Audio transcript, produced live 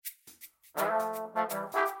Welcome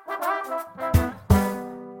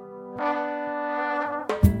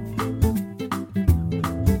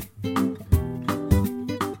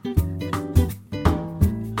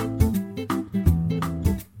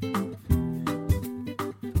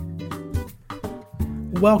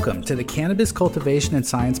to the Cannabis Cultivation and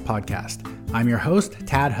Science Podcast. I'm your host,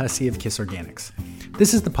 Tad Hussey of Kiss Organics.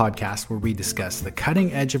 This is the podcast where we discuss the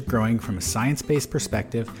cutting edge of growing from a science-based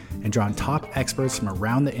perspective and draw on top experts from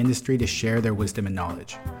around the industry to share their wisdom and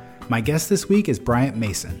knowledge. My guest this week is Bryant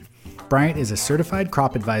Mason. Bryant is a certified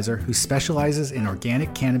crop advisor who specializes in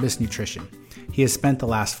organic cannabis nutrition. He has spent the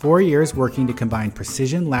last 4 years working to combine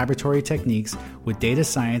precision laboratory techniques with data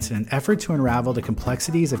science in an effort to unravel the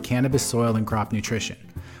complexities of cannabis soil and crop nutrition.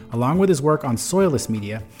 Along with his work on soilless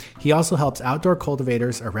media, he also helps outdoor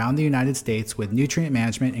cultivators around the United States with nutrient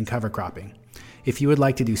management and cover cropping. If you would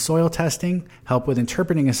like to do soil testing, help with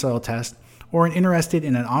interpreting a soil test, or are interested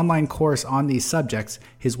in an online course on these subjects,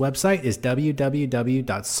 his website is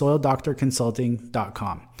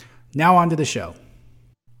www.soildoctorconsulting.com. Now on to the show.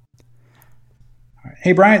 All right.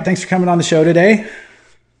 Hey, Bryant, thanks for coming on the show today.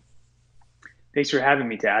 Thanks for having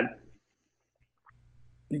me, Tad.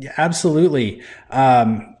 Yeah, absolutely.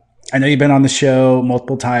 I know you've been on the show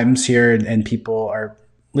multiple times here, and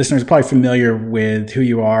listeners are probably familiar with who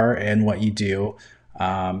you are and what you do.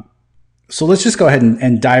 So let's just go ahead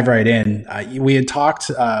and dive right in. We had talked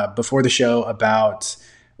before the show about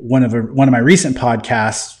one of my recent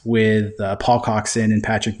podcasts with Paul Coxon and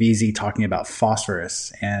Patrick Veazey talking about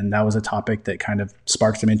phosphorus, and that was a topic that kind of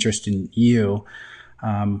sparked some interest in you.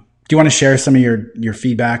 Do you want to share some of your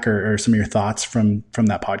feedback or some of your thoughts from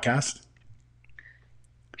that podcast?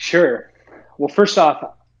 Sure. Well, first off,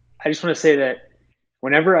 I just want to say that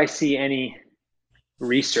whenever I see any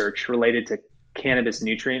research related to cannabis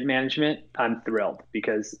nutrient management, I'm thrilled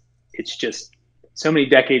because it's just so many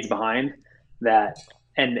decades behind that,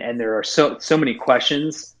 and there are so many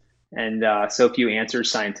questions and so few answers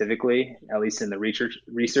scientifically, at least in the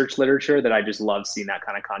research literature, that I just love seeing that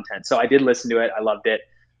kind of content. So I did listen to it. I loved it.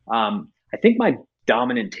 I think my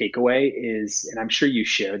dominant takeaway is, and I'm sure you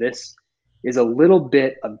share this, is a little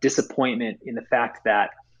bit of disappointment in the fact that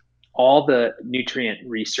all the nutrient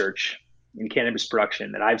research in cannabis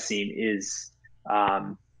production that I've seen is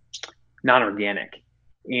non-organic.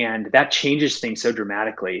 And that changes things so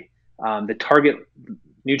dramatically. The target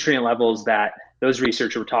nutrient levels that those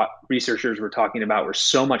researchers were talking about were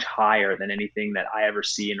so much higher than anything that I ever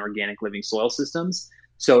see in organic living soil systems.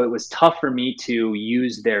 So it was tough for me to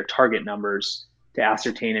use their target numbers to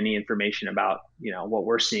ascertain any information about, what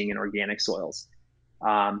we're seeing in organic soils.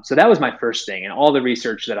 So that was my first thing. And all the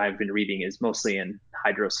research that I've been reading is mostly in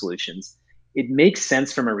hydro solutions. It makes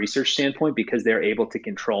sense from a research standpoint because they're able to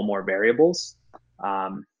control more variables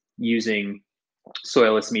using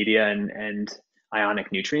soilless media and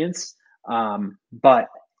ionic nutrients. But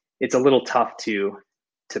it's a little tough to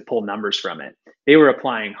pull numbers from it. They were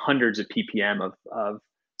applying hundreds of ppm of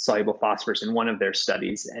soluble phosphorus in one of their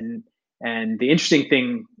studies. And the interesting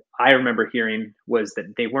thing I remember hearing was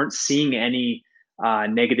that they weren't seeing any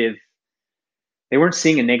negative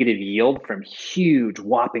yield from huge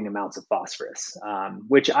whopping amounts of phosphorus,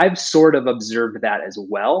 which I've sort of observed that as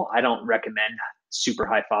well. I don't recommend super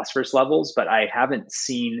high phosphorus levels, but I haven't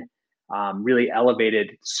seen really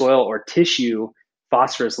elevated soil or tissue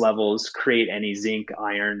phosphorus levels create any zinc,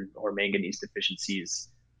 iron, or manganese deficiencies,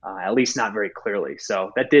 at least not very clearly.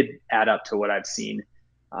 So that did add up to what I've seen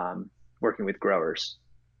working with growers.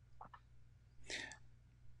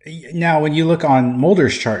 Now, when you look on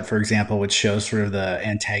Mulder's chart, for example, which shows sort of the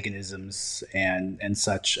antagonisms and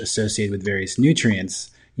such associated with various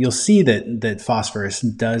nutrients, you'll see that phosphorus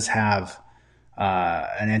does have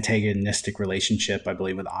an antagonistic relationship, I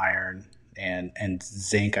believe, with iron and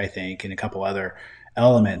zinc, I think, and a couple other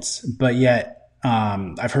elements. But yet,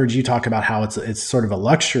 I've heard you talk about how it's sort of a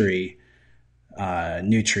luxury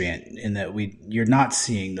nutrient in that you're not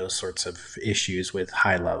seeing those sorts of issues with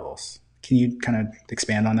high levels. Can you kind of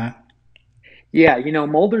expand on that? Yeah,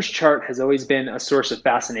 Mulder's chart has always been a source of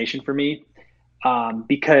fascination for me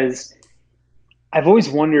because I've always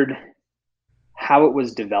wondered how it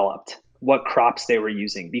was developed, what crops they were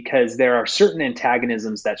using, because there are certain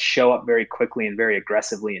antagonisms that show up very quickly and very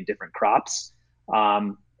aggressively in different crops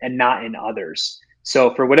and not in others.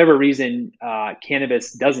 So for whatever reason,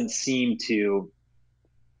 cannabis doesn't seem to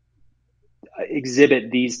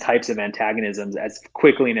exhibit these types of antagonisms as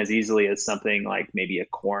quickly and as easily as something like maybe a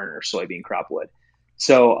corn or soybean crop would.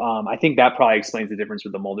 So I think that probably explains the difference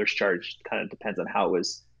with the Mulder's chart. It kind of depends on how it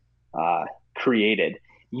was created.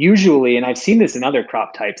 Usually, and I've seen this in other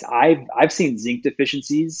crop types, I've seen zinc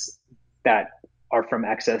deficiencies that are from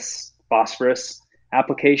excess phosphorus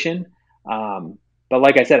application. But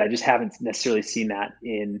like I said, I just haven't necessarily seen that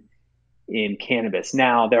in cannabis.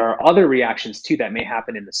 Now, there are other reactions too that may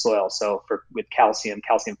happen in the soil. So with calcium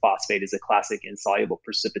phosphate is a classic insoluble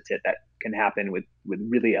precipitate that can happen with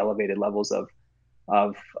really elevated levels of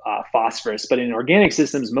phosphorus. But in organic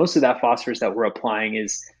systems, most of that phosphorus that we're applying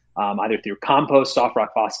is either through compost, soft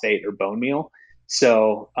rock phosphate, or bone meal.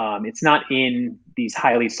 So it's not in these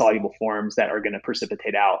highly soluble forms that are going to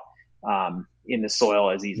precipitate out in the soil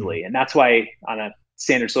as easily. And that's why on a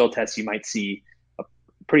standard soil test, you might see a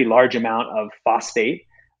pretty large amount of phosphate,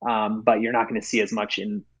 but you're not going to see as much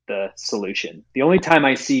in the solution. The only time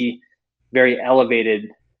I see very elevated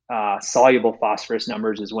soluble phosphorus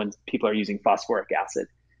numbers is when people are using phosphoric acid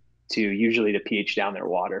usually to pH down their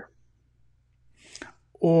water.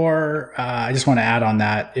 Or I just want to add on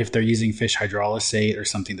that, if they're using fish hydrolysate or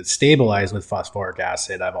something that's stabilized with phosphoric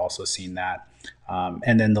acid, I've also seen that.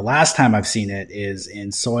 And then the last time I've seen it is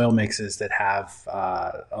in soil mixes that have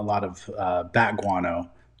a lot of bat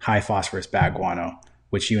guano, high phosphorus bat guano,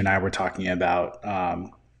 which you and I were talking about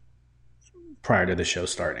prior to the show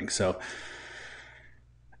starting. So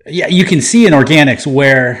yeah, you can see in organics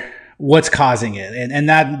what's causing it. And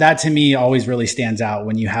that to me always really stands out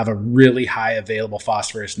when you have a really high available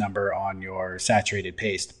phosphorus number on your saturated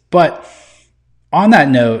paste. But on that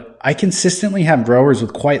note, I consistently have growers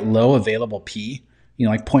with quite low available P,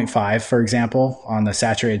 like 0.5, for example, on the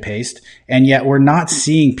saturated paste. And yet we're not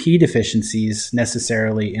seeing P deficiencies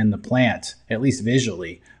necessarily in the plant, at least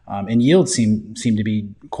visually. And yields seem to be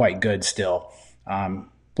quite good still.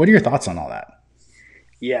 What are your thoughts on all that?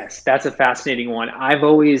 Yes, that's a fascinating one. I've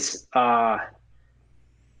always found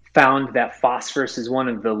that phosphorus is one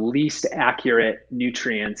of the least accurate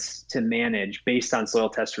nutrients to manage based on soil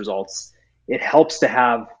test results. It helps to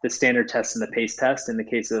have the standard test and the paste test in the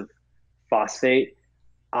case of phosphate.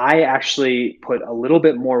 I actually put a little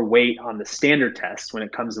bit more weight on the standard test when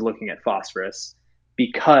it comes to looking at phosphorus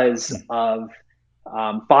because of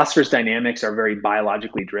phosphorus dynamics are very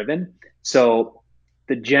biologically driven. So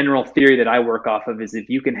the general theory that I work off of is if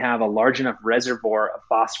you can have a large enough reservoir of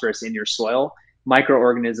phosphorus in your soil,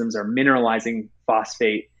 microorganisms are mineralizing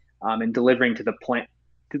phosphate and delivering them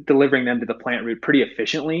to the plant root pretty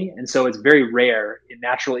efficiently. And so it's very rare in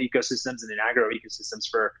natural ecosystems and in agro ecosystems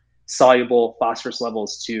for soluble phosphorus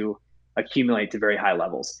levels to accumulate to very high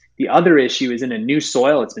levels. The other issue is in a new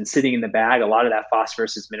soil, it's been sitting in the bag. A lot of that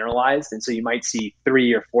phosphorus is mineralized. And so you might see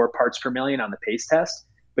 3 or 4 parts per million on the paste test.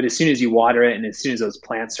 But as soon as you water it and as soon as those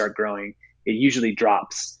plants start growing, it usually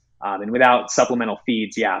drops. And without supplemental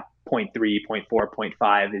feeds, 0.3, 0.4,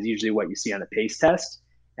 0.5 is usually what you see on the paste test.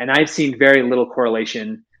 And I've seen very little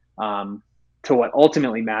correlation to what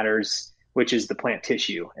ultimately matters, which is the plant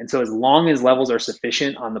tissue. And so as long as levels are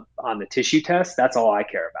sufficient on the tissue test, that's all I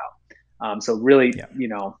care about. So really,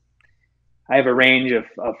 I have a range of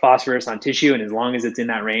phosphorus on tissue, and as long as it's in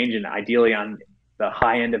that range and ideally on the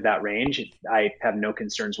high end of that range, I have no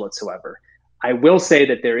concerns whatsoever. I will say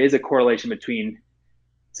that there is a correlation between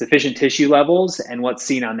sufficient tissue levels and what's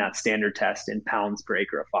seen on that standard test in pounds per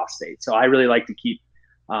acre of phosphate. So I really like to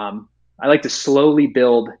I like to slowly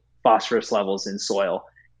build phosphorus levels in soil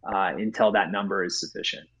until that number is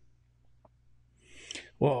sufficient.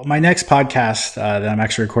 Well, my next podcast that I'm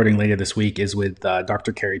actually recording later this week is with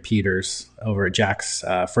Dr. Carrie Peters over at Jack's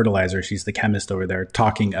Fertilizer. She's the chemist over there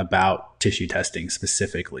talking about tissue testing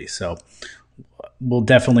specifically. So we'll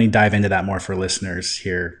definitely dive into that more for listeners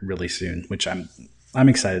here really soon, which I'm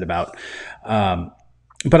excited about.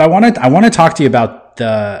 But I want to talk to you about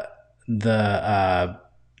the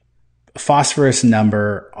phosphorus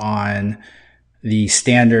number on the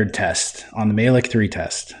standard test, on the Mehlich 3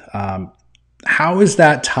 test. How is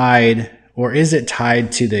that tied, or is it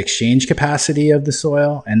tied to the exchange capacity of the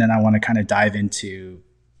soil? And then I want to kind of dive into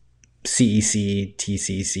CEC,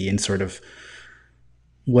 TCC, and sort of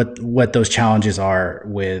what those challenges are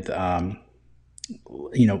with,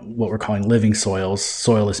 what we're calling living soils,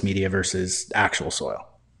 soilless media versus actual soil.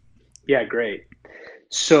 Yeah, great.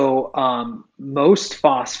 So most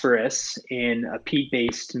phosphorus in a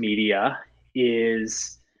peat-based media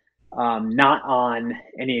is not on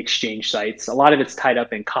any exchange sites. A lot of it's tied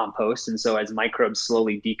up in compost. And so as microbes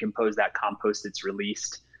slowly decompose that compost, it's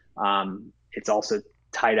released. It's also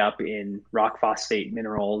tied up in rock phosphate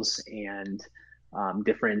minerals and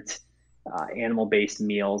different animal-based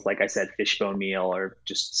meals, like I said, fish bone meal or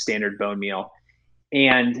just standard bone meal.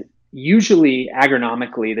 And usually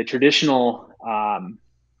agronomically, the traditional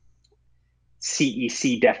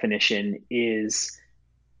CEC definition is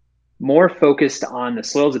more focused on the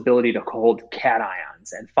soil's ability to hold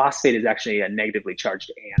cations, and phosphate is actually a negatively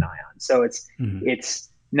charged anion. So it's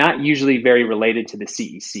not usually very related to the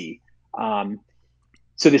CEC.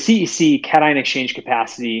 So the CEC, cation exchange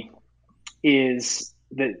capacity, is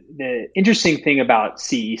the interesting thing about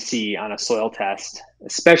CEC on a soil test,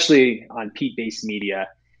 especially on peat-based media,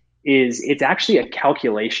 is it's actually a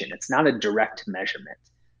calculation. It's not a direct measurement.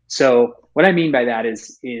 So what I mean by that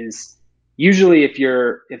is usually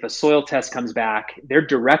if a soil test comes back, they're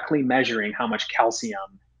directly measuring how much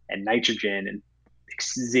calcium and nitrogen and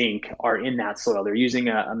zinc are in that soil. They're using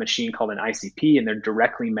a machine called an ICP, and they're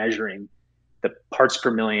directly measuring the parts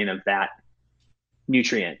per million of that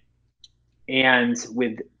nutrient. And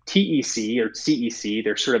with TEC or CEC,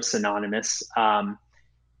 they're sort of synonymous.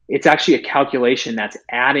 It's actually a calculation that's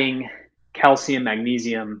adding calcium,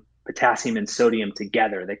 magnesium, potassium, and sodium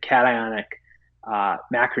together, the cationic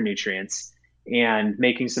macronutrients, and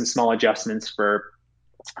making some small adjustments for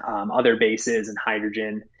other bases and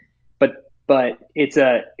hydrogen. But it's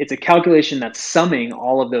a calculation that's summing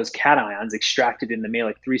all of those cations extracted in the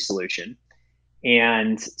Mehlich 3 solution.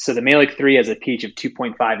 And so the Mehlich 3 has a pH of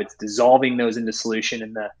 2.5. It's dissolving those into solution,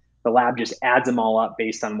 and the lab just adds them all up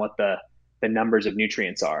based on what the numbers of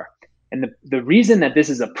nutrients are. And the reason that this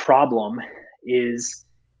is a problem is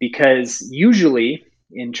because usually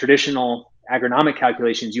in traditional agronomic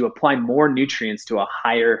calculations, you apply more nutrients to a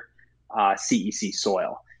higher CEC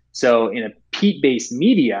soil. So in a peat-based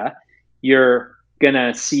media, you're going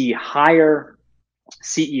to see higher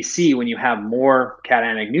CEC when you have more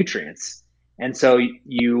cationic nutrients. And so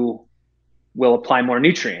you will apply more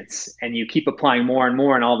nutrients, and you keep applying more and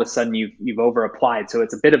more, and all of a sudden you've over applied. So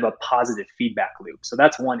it's a bit of a positive feedback loop. So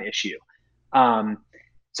that's one issue.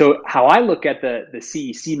 So how I look at the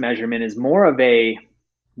CEC measurement is more of an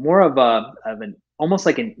almost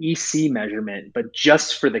like an EC measurement, but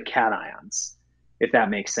just for the cations, if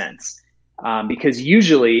that makes sense. Because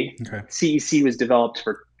usually CEC was developed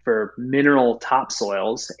for mineral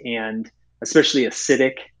topsoils, and especially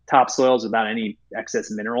acidic topsoils without any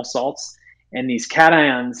excess mineral salts. And these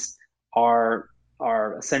cations are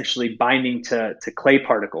essentially binding to clay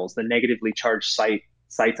particles, the negatively charged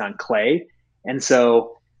sites on clay. And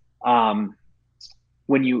so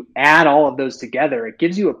when you add all of those together, it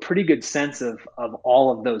gives you a pretty good sense of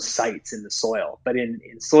all of those sites in the soil. But in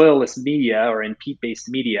soilless media or in peat-based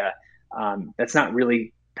media, that's not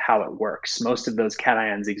really how it works. Most of those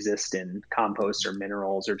cations exist in compost or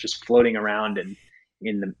minerals, or just floating around in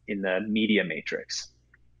the media matrix.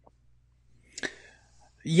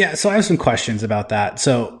 Yeah, so I have some questions about that.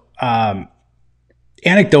 So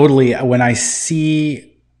anecdotally, when I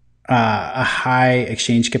see a high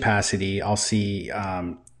exchange capacity, I'll see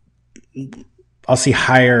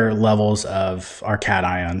higher levels of our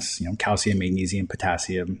cations, calcium, magnesium,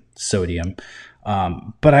 potassium, sodium.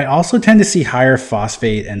 But I also tend to see higher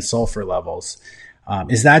phosphate and sulfur levels.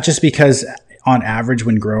 Is that just because on average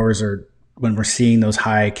when we're seeing those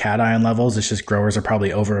high cation levels, it's just growers are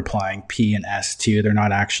probably over applying P and S2. They're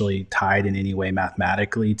not actually tied in any way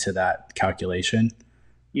mathematically to that calculation?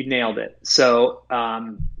 You nailed it. So,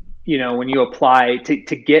 when you apply to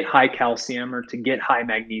get high calcium or to get high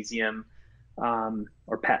magnesium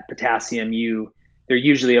or potassium, they're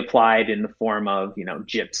usually applied in the form of,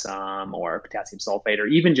 gypsum or potassium sulfate, or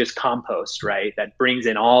even just compost, right? That brings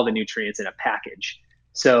in all the nutrients in a package.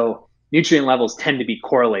 So nutrient levels tend to be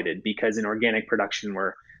correlated because in organic production,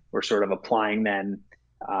 we're sort of applying them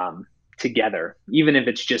together. Even if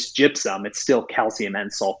it's just gypsum, it's still calcium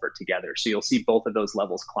and sulfur together. So you'll see both of those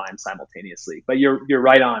levels climb simultaneously. But you're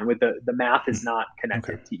right on with the math is not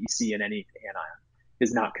connected. Okay. TEC and any anion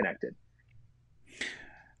is not connected.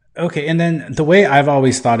 Okay, and then the way I've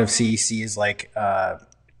always thought of CEC is like a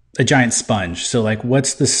giant sponge. So like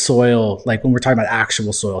what's the soil, like when we're talking about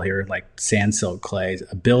actual soil here, like sand, silt, clay,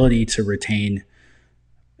 ability to retain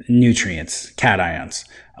nutrients, cations.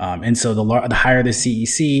 And so the higher the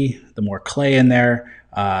CEC, the more clay in there,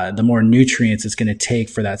 the more nutrients it's going to take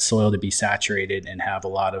for that soil to be saturated and have a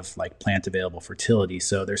lot of like plant available fertility.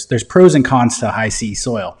 So there's pros and cons to high CE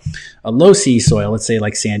soil. A low CE soil, let's say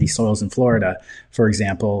like sandy soils in Florida, for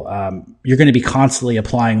example, you're going to be constantly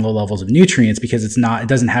applying low levels of nutrients because it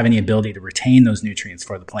doesn't have any ability to retain those nutrients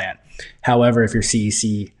for the plant. However, if your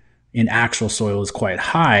CEC in actual soil is quite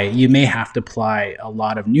high, you may have to apply a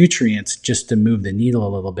lot of nutrients just to move the needle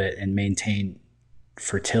a little bit and maintain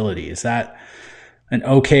fertility. Is that an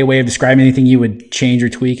okay way of describing anything you would change or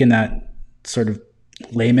tweak in that sort of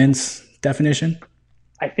layman's definition?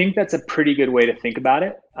 I think that's a pretty good way to think about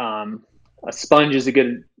it. A sponge is a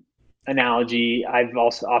good analogy. I've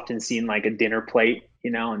also often seen like a dinner plate,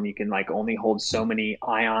 and you can like only hold so many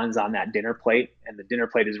ions on that dinner plate, and the dinner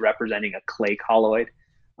plate is representing a clay colloid.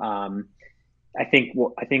 I think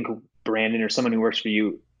Brandon or someone who works for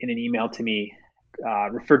you in an email to me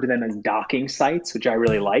referred to them as docking sites, which I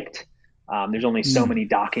really liked. There's only so Mm. many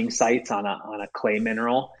docking sites on a clay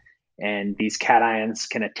mineral, and these cations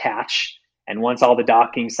can attach. And once all the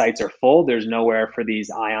docking sites are full, there's nowhere for these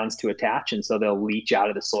ions to attach, and so they'll leach out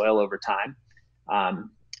of the soil over time.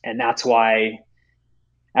 And that's why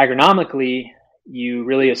agronomically, you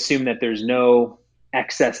really assume that there's no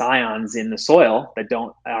excess ions in the soil that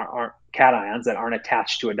aren't cations that aren't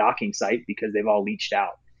attached to a docking site because they've all leached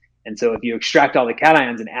out. And so if you extract all the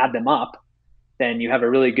cations and add them up, then you have a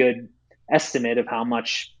really good estimate of how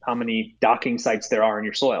many docking sites there are in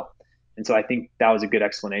your soil. And so I think that was a good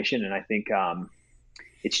explanation. And I think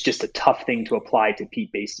it's just a tough thing to apply to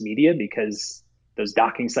peat-based media because those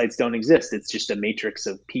docking sites don't exist. It's just a matrix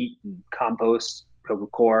of peat and compost,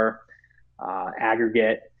 core,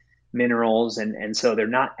 aggregate, minerals, and so they're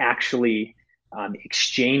not actually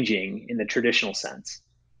exchanging in the traditional sense.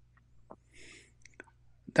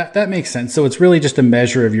 That makes sense. So it's really just a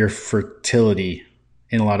measure of your fertility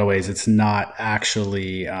in a lot of ways. It's not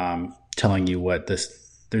actually telling you what this.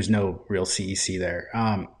 There's no real CEC there.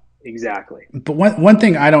 Exactly. But one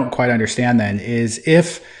thing I don't quite understand then is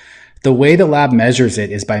if the way the lab measures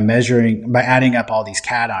it is by adding up all these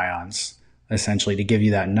cations essentially to give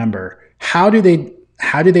you that number. How do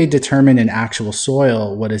they determine in actual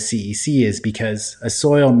soil what a CEC is? Because a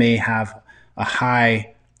soil may have a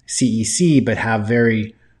high CEC but have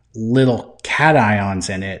very little cations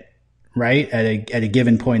in it, right? At a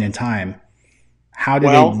given point in time. How do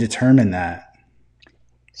they determine that?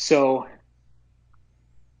 So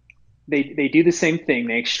they do the same thing.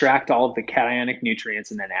 They extract all of the cationic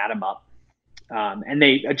nutrients and then add them up. And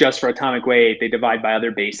they adjust for atomic weight. They divide by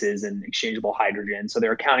other bases and exchangeable hydrogen. So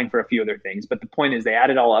they're accounting for a few other things. But the point is they add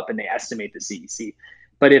it all up and they estimate the CEC.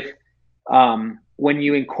 But if when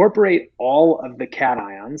you incorporate all of the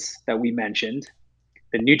cations that we mentioned,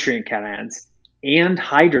 the nutrient cations and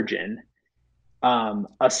hydrogen,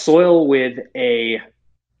 a soil with a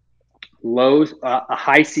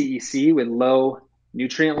high CEC with low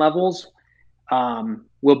nutrient levels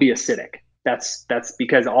will be acidic. That's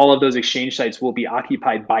because all of those exchange sites will be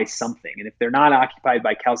occupied by something. And if they're not occupied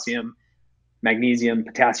by calcium, magnesium,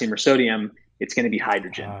 potassium, or sodium, it's going to be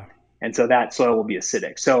hydrogen. And so that soil will be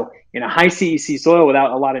acidic. So in a high CEC soil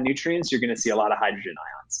without a lot of nutrients, you're going to see a lot of hydrogen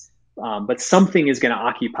ions. But something is going to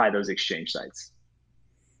occupy those exchange sites.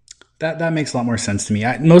 That makes a lot more sense to me.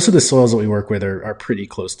 Most of the soils that we work with are pretty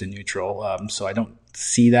close to neutral. So I don't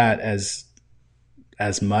see that as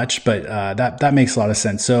much, but that makes a lot of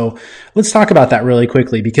sense. So let's talk about that really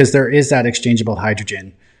quickly because there is that exchangeable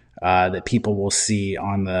hydrogen that people will see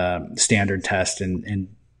on the standard test, and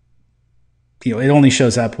it only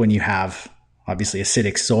shows up when you have obviously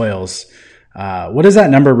acidic soils. What does that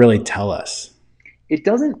number really tell us? It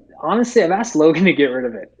doesn't. Honestly, I've asked Logan to get rid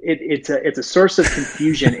of it. It's a source of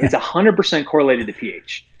confusion. It's 100% correlated to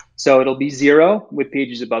pH. So it'll be 0 with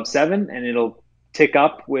pHs above 7, and it'll tick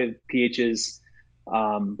up with pHs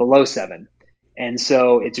below 7. And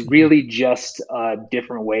so it's really just a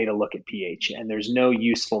different way to look at pH. And there's no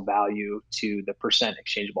useful value to the percent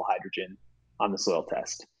exchangeable hydrogen on the soil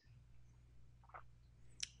test.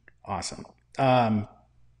 Awesome.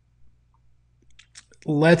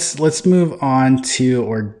 Let's move on to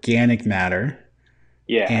organic matter.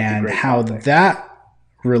 Yeah, and how that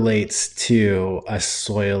relates to a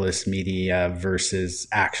soilless media versus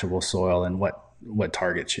actual soil and what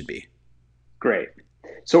targets should be. Great.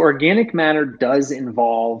 So organic matter does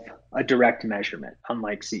involve a direct measurement,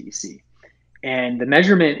 unlike CEC. And the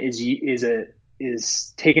measurement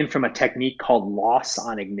is taken from a technique called loss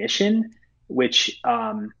on ignition, which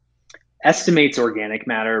estimates organic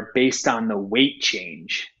matter based on the weight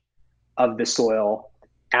change of the soil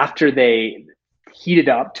after they heat it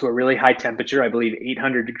up to a really high temperature, I believe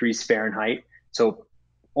 800 degrees Fahrenheit. So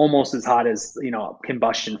almost as hot as,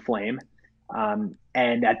 combustion flame.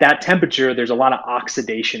 And at that temperature, there's a lot of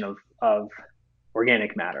oxidation of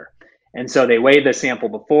organic matter. And so they weigh the sample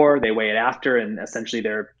before, they weigh it after, and essentially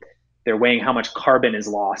they're weighing how much carbon is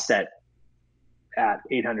lost at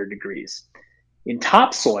 800 degrees. In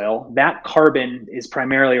topsoil, that carbon is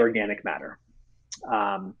primarily organic matter.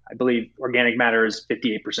 I believe organic matter is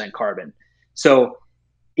 58% carbon. So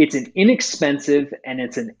it's an inexpensive and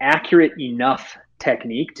it's an accurate enough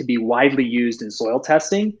technique to be widely used in soil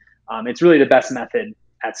testing. It's really the best method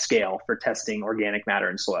at scale for testing organic matter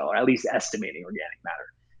in soil, or at least estimating organic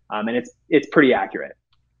matter. And it's pretty accurate.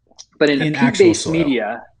 But in a peat-based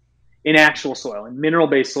media, in actual soil, in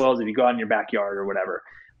mineral-based soils, if you go out in your backyard or whatever,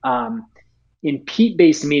 in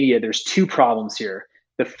peat-based media, there's two problems here.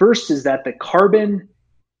 The first is that the carbon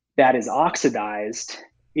that is oxidized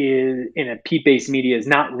is in a peat-based media is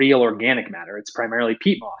not real organic matter. It's primarily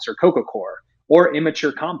peat moss or coco coir or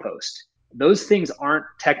immature compost. Those things aren't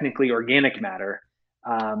technically organic matter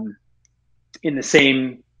in the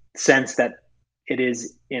same sense that it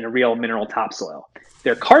is in a real mineral topsoil.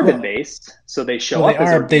 They're carbon-based, so they show up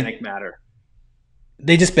as organic matter.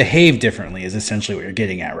 They just behave differently is essentially what you're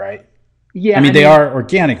getting at, right? Yeah. I mean, they are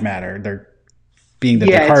organic matter. They're being that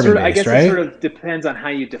they're carbon-based, I guess right? It sort of depends on how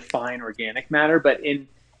you define organic matter, but in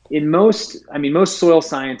most soil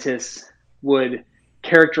scientists would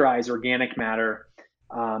characterize organic matter,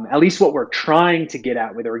 at least what we're trying to get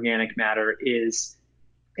at with organic matter is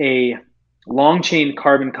a long chain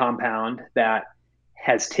carbon compound that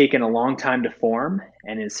has taken a long time to form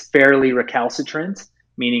and is fairly recalcitrant,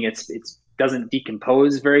 meaning it doesn't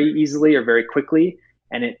decompose very easily or very quickly,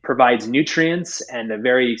 and it provides nutrients and a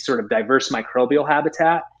very sort of diverse microbial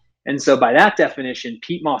habitat. And so by that definition,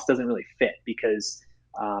 peat moss doesn't really fit because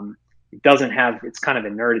it's kind of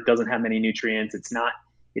inert. It doesn't have many nutrients.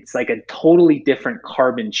 It's like a totally different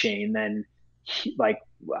carbon chain than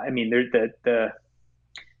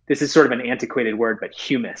this is sort of an antiquated word, but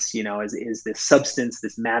humus, is this substance,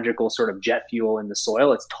 this magical sort of jet fuel in the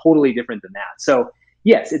soil. It's totally different than that. So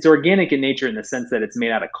yes, it's organic in nature in the sense that it's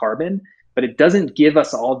made out of carbon, but it doesn't give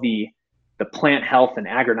us all the plant health and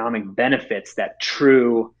agronomic benefits that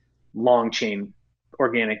true long chain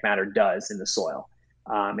organic matter does in the soil.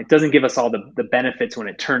 It doesn't give us all the benefits when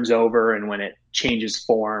it turns over and when it changes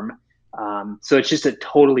form. So it's just a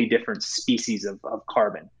totally different species of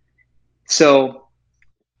carbon. So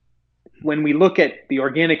when we look at the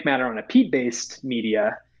organic matter on a peat-based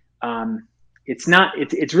media,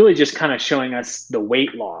 it's really just kind of showing us the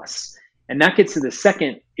weight loss. And that gets to the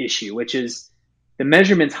second issue, which is the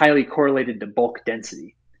measurement's highly correlated to bulk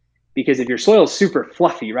density. Because if your soil is super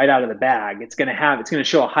fluffy right out of the bag, it's going to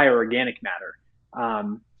show a higher organic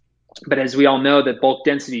matter. But as we all know, that bulk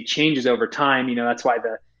density changes over time. That's why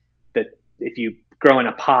if you grow in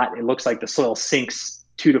a pot, it looks like the soil sinks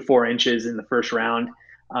 2 to 4 inches in the first round.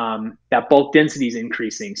 That bulk density is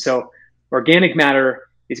increasing. So organic matter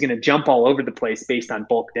is going to jump all over the place based on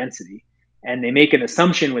bulk density. And they make an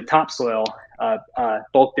assumption with topsoil,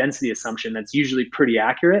 bulk density assumption that's usually pretty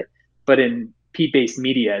accurate, but in peat-based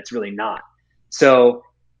media, it's really not. So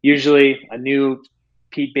usually a new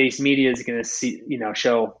peat-based media is going to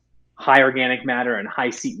show high organic matter and high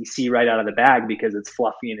CEC right out of the bag because it's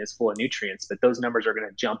fluffy and is full of nutrients, but those numbers are going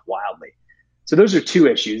to jump wildly. So those are two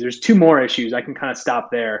issues. There's two more issues. I can kind of stop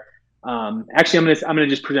there. Actually, I'm going to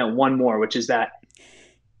just present one more, which is that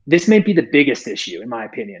this may be the biggest issue, in my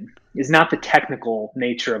opinion, is not the technical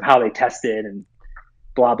nature of how they tested and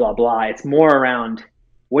blah, blah, blah. It's more around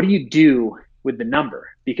what do you do with the number?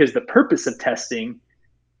 Because the purpose of testing,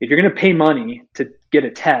 if you're going to pay money to get a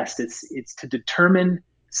test, it's to determine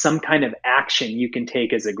some kind of action you can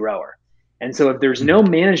take as a grower. And so if there's no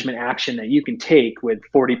management action that you can take with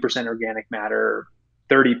 40% organic matter,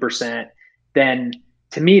 30%, then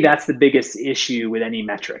to me, that's the biggest issue with any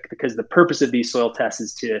metric, because the purpose of these soil tests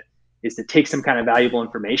is to take some kind of valuable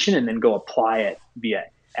information and then go apply it via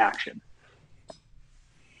action.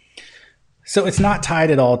 So it's not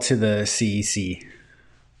tied at all to the CEC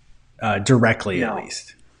directly, No. At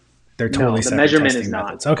least. They're totally separate. The measurement testing is not.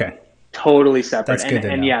 methods. Okay. Totally separate. That's good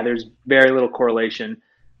to know. Yeah, there's very little correlation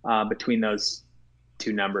between those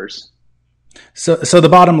two numbers. So the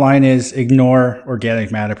bottom line is ignore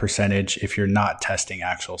organic matter percentage if you're not testing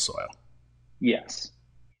actual soil. Yes.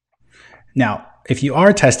 Now, if you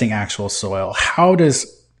are testing actual soil, how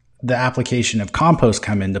does the application of compost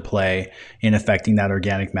come into play in affecting that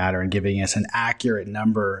organic matter and giving us an accurate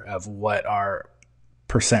number of what our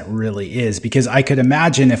percent really is? Because I could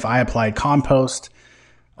imagine if I applied compost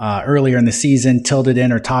earlier in the season, tilled it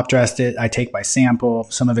in or top dressed it, I take my sample,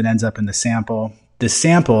 some of it ends up in the sample. This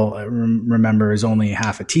sample, remember, is only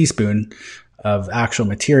half a teaspoon of actual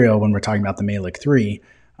material when we're talking about the Mehlich 3.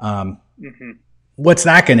 What's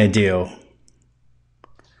that going to do?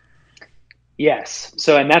 Yes.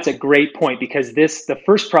 So, and that's a great point, because the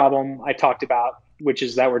first problem I talked about, which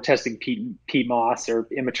is that we're testing peat moss or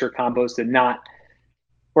immature compost and not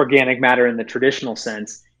organic matter in the traditional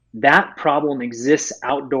sense, that problem exists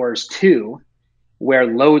outdoors too, where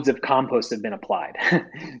loads of compost have been applied.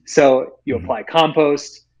 So you apply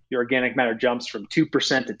compost, your organic matter jumps from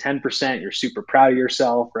 2% to 10%. You're super proud of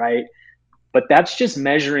yourself, right? But that's just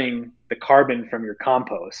measuring the carbon from your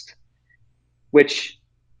compost, which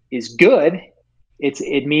is good.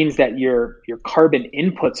 It means that your carbon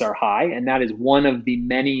inputs are high, and that is one of the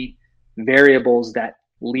many variables that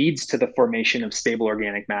leads to the formation of stable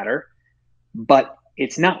organic matter. But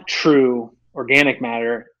it's not true organic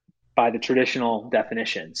matter by the traditional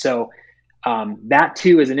definition. So that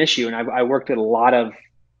too is an issue. And I worked with a lot of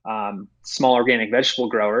small organic vegetable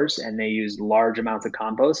growers, and they use large amounts of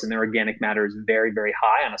compost, and their organic matter is very, very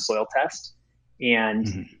high on a soil test.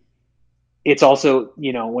 And it's also,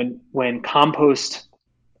 when compost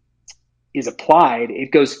is applied, it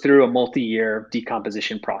goes through a multi-year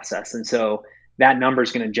decomposition process. And so that number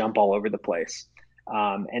is going to jump all over the place.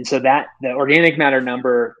 And so that the organic matter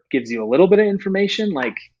number gives you a little bit of information,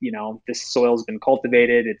 like, this soil's been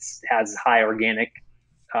cultivated, has high organic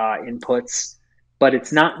inputs, but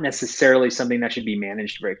it's not necessarily something that should be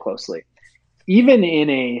managed very closely. Even in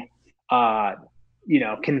a,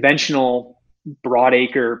 conventional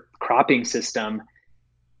broadacre cropping system,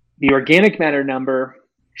 the organic matter number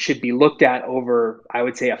should be looked at over, I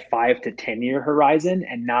would say, a 5 to 10 year horizon,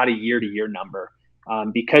 and not a year-to-year number.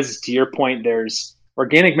 Because to your point, there's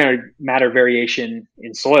organic matter variation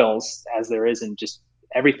in soils, as there is in just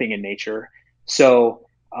everything in nature. So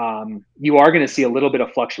you are going to see a little bit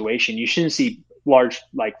of fluctuation. You shouldn't see large,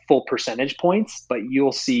 like full percentage points, but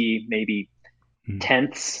you'll see maybe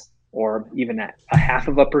tenths or even a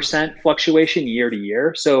 0.5% fluctuation year to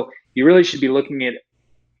year. So you really should be looking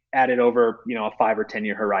at it over, a 5 or 10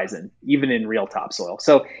 year horizon, even in real topsoil.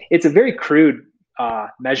 So it's a very crude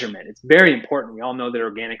measurement. It's very important. We all know that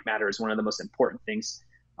organic matter is one of the most important things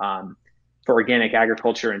for organic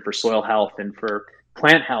agriculture and for soil health and for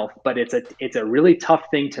plant health, but it's a really tough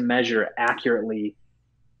thing to measure accurately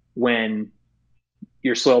when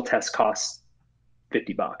your soil test costs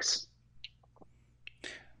 $50.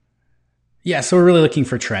 Yeah, so we're really looking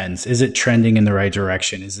for trends. Is it trending in the right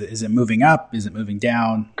direction? Is it moving up? Is it moving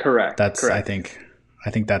down? Correct. Correct. I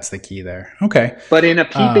think that's the key there. Okay. But in a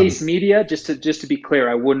peat-based media, just to be clear,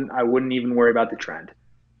 I wouldn't even worry about the trend.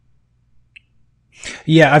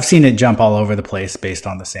 Yeah, I've seen it jump all over the place based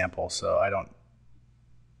on the sample, so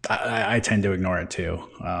I tend to ignore it too.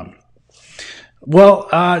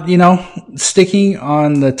 Sticking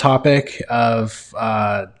on the topic of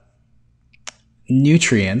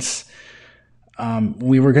nutrients,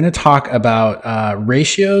 we were going to talk about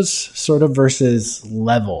ratios sort of versus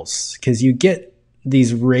levels, because you get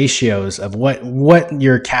these ratios of what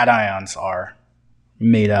your cations are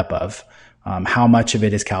made up of. How much of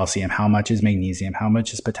it is calcium, how much is magnesium, how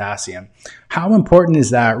much is potassium. How important is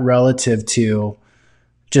that relative to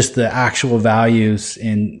just the actual values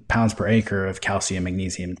in pounds per acre of calcium,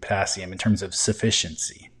 magnesium, and potassium in terms of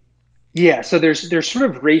sufficiency? Yeah, so there's sort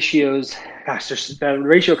of ratios. Gosh, the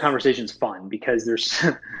ratio conversation is fun because there's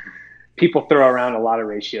people throw around a lot of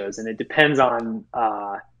ratios, and it depends on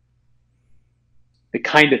the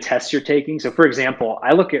kind of test you're taking. So for example,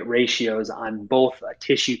 I look at ratios on both a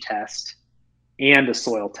tissue test and a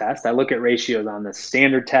soil test. I look at ratios on the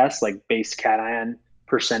standard test, like base cation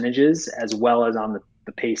percentages, as well as on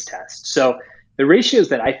the PACE test. So the ratios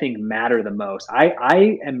that I think matter the most, I've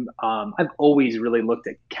always really looked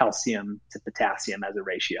at calcium to potassium as a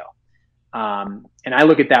ratio. And I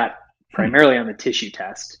look at that primarily on the tissue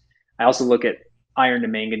test. I also look at iron to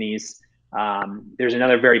manganese. There's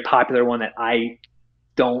another very popular one that I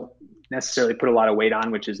don't necessarily put a lot of weight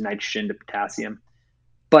on, which is nitrogen to potassium.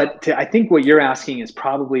 But I think what you're asking is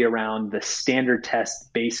probably around the standard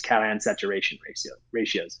test base cation saturation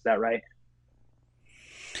ratios. Is that right?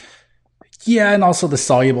 Yeah, and also the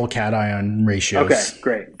soluble cation ratios.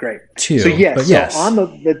 Okay, great. Too. So yes, yes. So on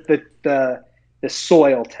the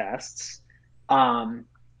soil tests, a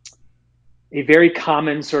very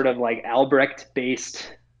common sort of like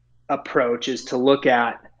Albrecht-based approach is to look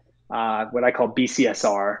at what I call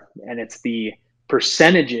BCSR, and it's the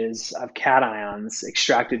percentages of cations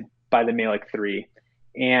extracted by the Mehlich-3.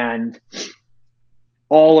 And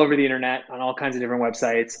all over the internet, on all kinds of different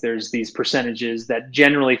websites, there's these percentages that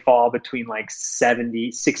generally fall between like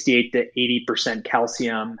 68 to 80%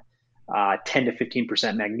 calcium, 10 to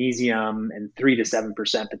 15% magnesium, and 3 to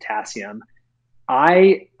 7% potassium.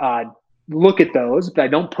 I look at those, but I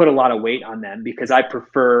don't put a lot of weight on them because I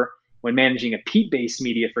prefer, when managing a peat-based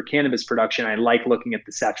media for cannabis production, I like looking at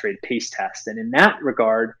the saturated PACE test. And in that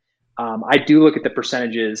regard, I do look at the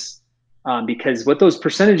percentages because what those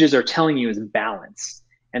percentages are telling you is balance.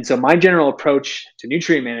 And so my general approach to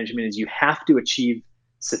nutrient management is you have to achieve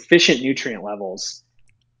sufficient nutrient levels,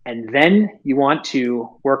 and then you want to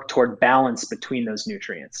work toward balance between those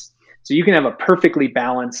nutrients. So you can have perfectly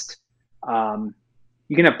balanced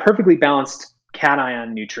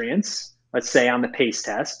cation nutrients, let's say on the PACE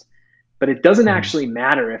test, but it doesn't actually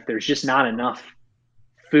matter if there's just not enough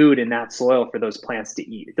food in that soil for those plants to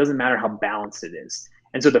eat. It doesn't matter how balanced it is.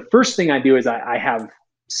 And so the first thing I do is I have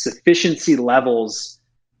sufficiency levels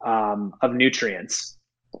of nutrients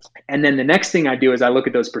And then the next thing I do is I look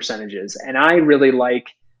at those percentages, and I really like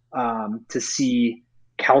to see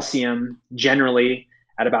calcium generally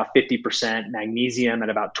at about 50%, magnesium at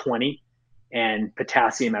about 20, and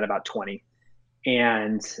potassium at about 20.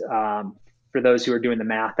 And for those who are doing the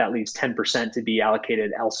math, that leaves 10% to be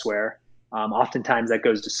allocated elsewhere. Oftentimes that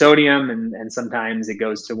goes to sodium, and sometimes it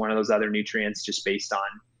goes to one of those other nutrients, just based on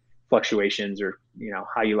fluctuations or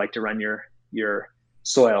how you like to run your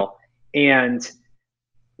soil. And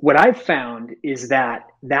what I've found is that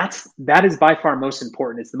is by far most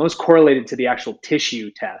important. It's the most correlated to the actual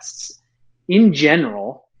tissue tests. In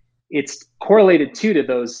general, it's correlated to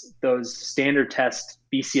those standard test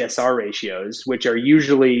BCSR ratios, which are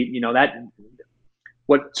usually, that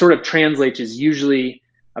what sort of translates is usually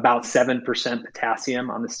about 7% potassium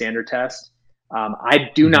on the standard test. I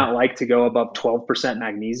do not like to go above 12%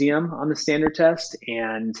 magnesium on the standard test,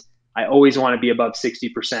 and I always want to be above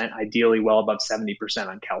 60%, ideally well above 70%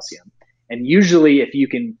 on calcium. And usually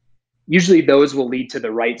those will lead to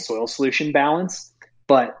the right soil solution balance,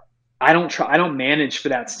 but I don't manage for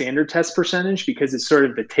that standard test percentage, because it's sort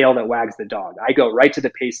of the tail that wags the dog. I go right to the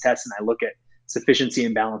PACE test and I look at sufficiency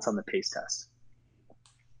and balance on the PACE test.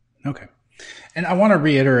 Okay. And I want to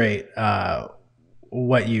reiterate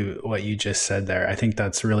what you just said there. I think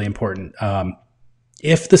that's really important.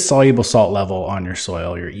 If the soluble salt level on your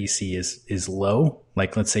soil, your EC is low,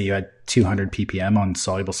 like let's say you had 200 ppm on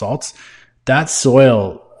soluble salts, that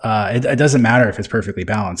soil, it doesn't matter if it's perfectly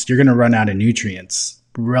balanced. You're going to run out of nutrients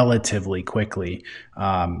relatively quickly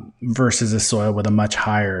versus a soil with a much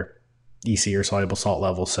higher EC or soluble salt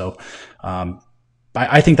level. So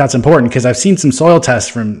I think that's important, because I've seen some soil tests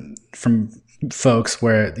from folks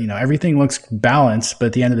where everything looks balanced, but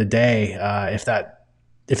at the end of the day,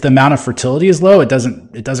 if the amount of fertility is low, it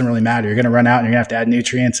doesn't really matter. You're going to run out and you're going to have to add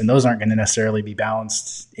nutrients, and those aren't going to necessarily be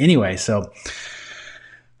balanced anyway. So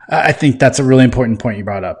I think that's a really important point you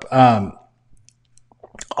brought up.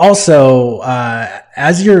 Also,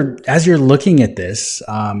 as you're looking at this,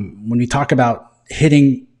 when we talk about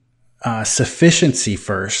hitting sufficiency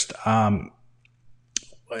first,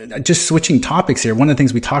 just switching topics here, one of the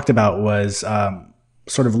things we talked about was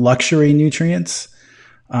sort of luxury nutrients.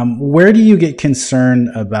 Where do you get concerned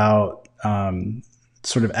about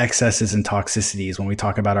sort of excesses and toxicities when we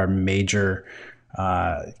talk about our major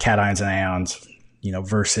cations and ions,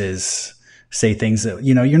 versus say things that,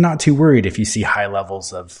 you're not too worried if you see high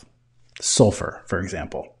levels of sulfur, for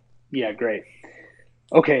example? Yeah, great.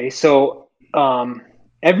 Okay, so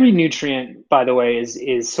every nutrient, by the way,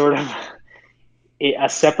 is sort of a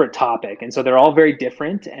separate topic, and so they're all very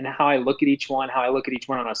different. And how I look at each one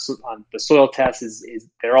on the soil test is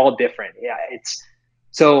they're all different. Yeah,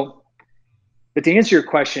 but to answer your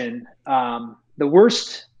question, the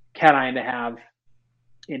worst cation to have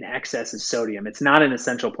in excess is sodium. It's not an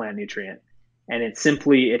essential plant nutrient, and it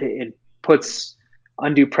simply it puts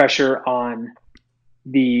undue pressure on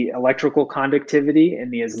the electrical conductivity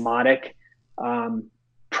and the osmotic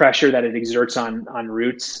pressure that it exerts on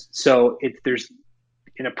roots. So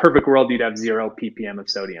in a perfect world, you'd have 0 ppm of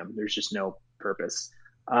sodium. There's just no purpose.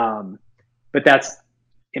 But that's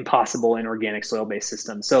impossible in organic soil-based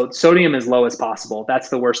systems. So sodium as low as possible. That's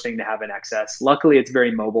the worst thing to have in excess. Luckily, it's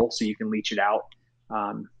very mobile, so you can leach it out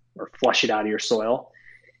or flush it out of your soil.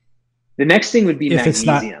 The next thing would be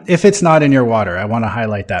magnesium. If it's not in your water, I want to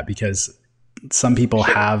highlight that, because some people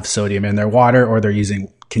have sodium in their water, or they're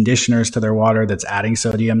using conditioners to their water that's adding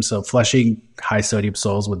sodium. So flushing high sodium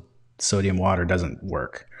soils with sodium water doesn't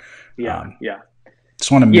work. Yeah.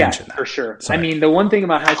 Just want to mention that. For sure. Sorry. I mean, the one thing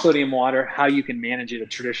about high sodium water, how you can manage it, a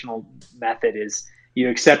traditional method, is you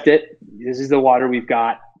accept it. This is the water we've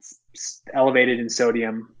got. It's elevated in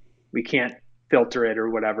sodium. We can't filter it or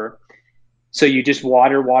whatever. So you just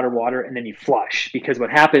water, and then you flush, because what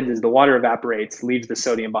happens is the water evaporates, leaves the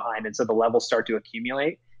sodium behind, and so the levels start to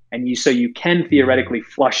accumulate. And you can theoretically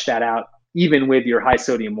flush that out even with your high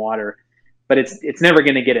sodium water, but it's never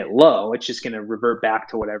going to get it low. It's just going to revert back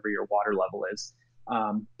to whatever your water level is.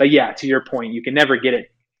 But yeah, to your point, you can never get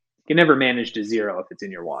it. You can never manage to 0 if it's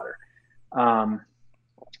in your water.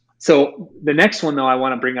 So the next one, though, I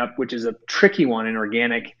want to bring up, which is a tricky one in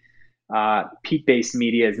organic peat-based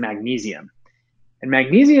media, is magnesium. And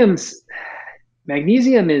magnesium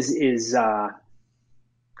is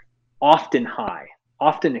often high,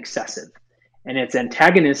 often excessive, and it's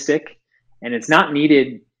antagonistic, and it's not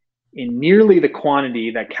needed in nearly the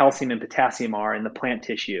quantity that calcium and potassium are in the plant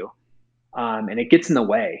tissue. And it gets in the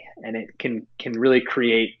way, and it can really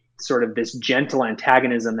create sort of this gentle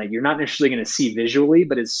antagonism that you're not necessarily going to see visually,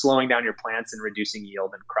 but is slowing down your plants and reducing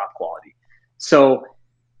yield and crop quality. So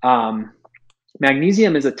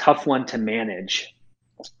magnesium is a tough one to manage.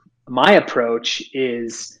 my approach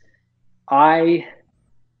is I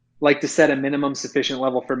like to set a minimum sufficient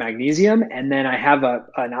level for magnesium, and then I have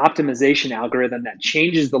an optimization algorithm that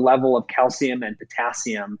changes the level of calcium and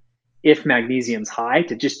potassium if magnesium's high,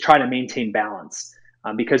 to just try to maintain balance,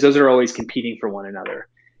 because those are always competing for one another.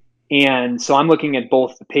 And so I'm looking at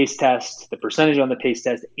both the pace test, the percentage on the pace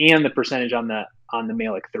test, and the percentage on the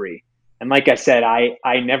Malic 3. And like I said,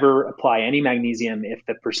 I never apply any magnesium if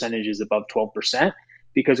the percentage is above 12%,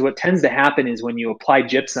 because what tends to happen is when you apply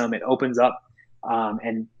gypsum, it opens up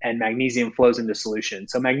and magnesium flows into solution.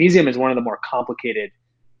 So magnesium is one of the more complicated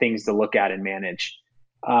things to look at and manage.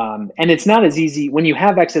 And it's not as easy. When you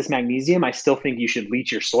have excess magnesium, I still think you should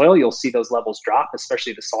leach your soil. You'll see those levels drop,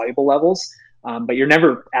 especially the soluble levels. But you're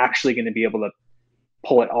never actually going to be able to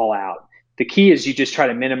pull it all out. The key is you just try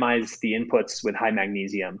to minimize the inputs with high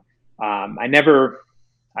magnesium.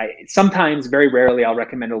 Sometimes, very rarely, I'll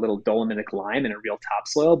recommend a little dolomitic lime in a real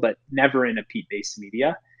topsoil, but never in a peat-based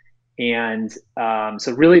media. And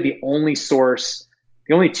so really the only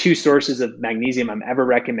two sources of magnesium I'm ever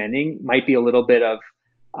recommending might be a little bit of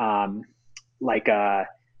like a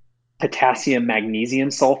potassium magnesium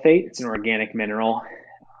sulfate. It's an organic mineral.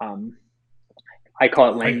 I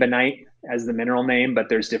call it langbeinite as the mineral name, but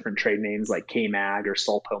there's different trade names like K-Mag or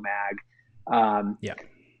Sulpomag.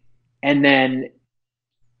 And then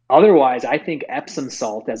otherwise, I think Epsom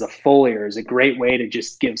salt as a foliar is a great way to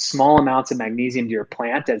just give small amounts of magnesium to your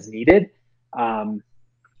plant as needed,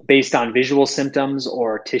 based on visual symptoms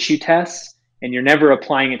or tissue tests. And you're never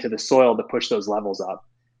applying it to the soil to push those levels up.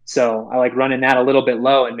 So I like running that a little bit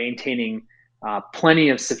low and maintaining plenty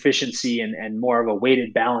of sufficiency and more of a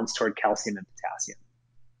weighted balance toward calcium and potassium.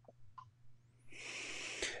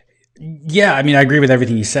 Yeah, I mean, I agree with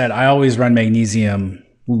everything you said. I always run magnesium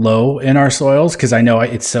low in our soils because I know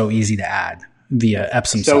it's so easy to add via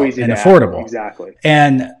Epsom salt and affordable. Exactly.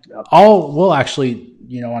 And we'll actually,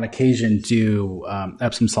 on occasion do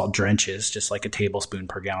Epsom salt drenches, just like a tablespoon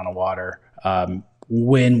per gallon of water,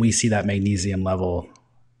 when we see that magnesium level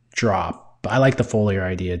drop. But I like the foliar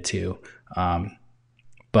idea too.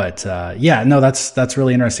 That's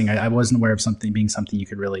really interesting. I wasn't aware of something you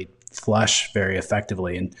could really flush very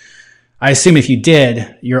effectively. And I assume if you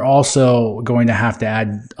did, you're also going to have to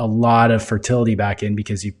add a lot of fertility back in,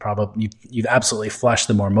 because you've absolutely flushed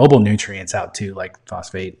the more mobile nutrients out too, like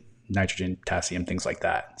phosphate, nitrogen, potassium, things like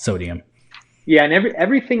that, sodium. Yeah, and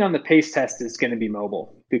everything on the pace test is going to be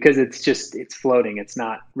mobile because it's floating. It's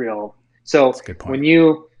not real. So when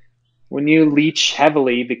you leach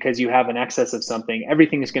heavily because you have an excess of something,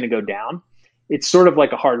 everything is going to go down. It's sort of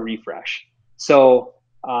like a hard refresh. So,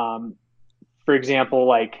 for example,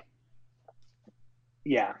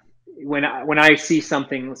 when I see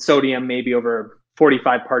something, sodium maybe over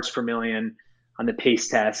 45 parts per million on the pace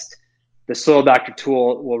test, the soil doctor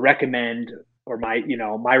tool will recommend, or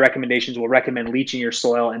my recommendations will recommend leaching your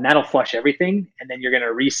soil, and that'll flush everything. And then you're going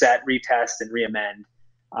to reset, retest, and reamend.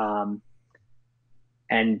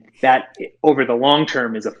 And that over the long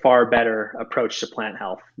term is a far better approach to plant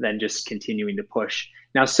health than just continuing to push.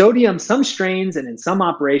 Now, sodium, some strains and in some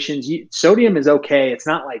operations, sodium is okay. It's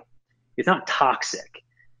not toxic.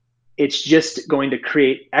 It's just going to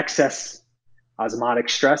create excess osmotic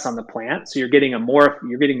stress on the plant. So you're getting more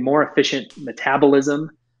efficient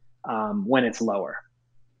metabolism when it's lower.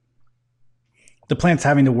 The plant's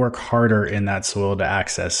having to work harder in that soil to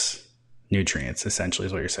access nutrients, essentially,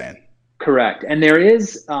 is what you're saying. Correct. And there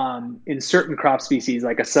is, in certain crop species,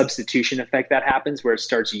 like a substitution effect that happens where it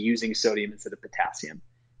starts using sodium instead of potassium,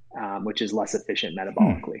 which is less efficient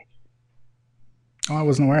metabolically. Oh, I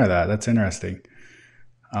wasn't aware of that. That's interesting.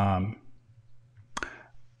 Well,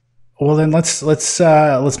 then let's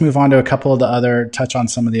move on to touch on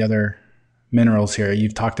some of the other minerals here.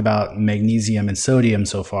 You've talked about magnesium and sodium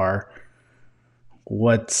so far.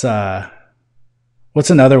 What's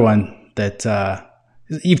another one that,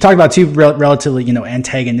 you've talked about two relatively,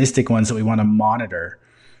 antagonistic ones that we want to monitor.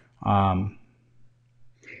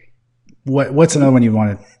 What's another one you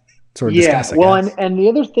want to sort of discuss? And the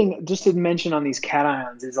other thing, just to mention on these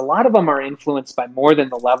cations, is a lot of them are influenced by more than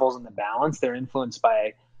the levels and the balance. They're influenced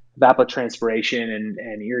by evapotranspiration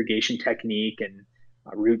and irrigation technique and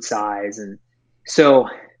root size. And so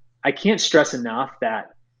I can't stress enough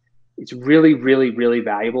that it's really, really, really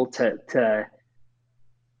valuable to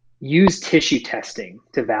use tissue testing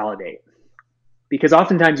to validate, because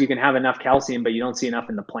oftentimes you can have enough calcium, but you don't see enough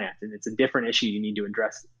in the plant. And it's a different issue you need to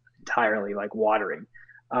address entirely, like watering,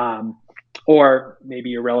 or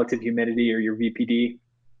maybe your relative humidity or your VPD.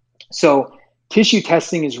 So tissue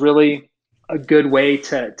testing is really a good way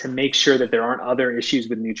to make sure that there aren't other issues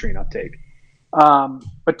with nutrient uptake.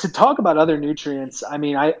 But to talk about other nutrients, I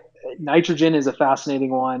mean, nitrogen is a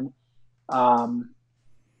fascinating one,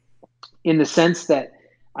 in the sense that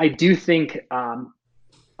I do think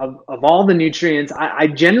of all the nutrients, I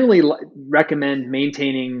generally recommend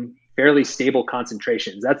maintaining fairly stable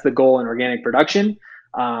concentrations. That's the goal in organic production.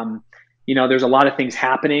 There's a lot of things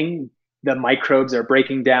happening. The microbes are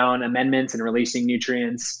breaking down amendments and releasing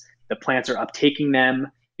nutrients. The plants are uptaking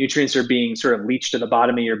them. Nutrients are being sort of leached to the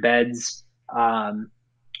bottom of your beds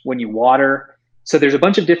when you water. So there's a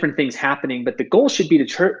bunch of different things happening, but the goal should be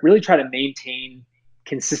to really try to maintain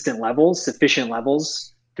consistent levels, sufficient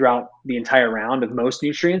levels throughout the entire round of most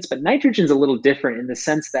nutrients. But nitrogen's a little different in the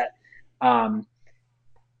sense that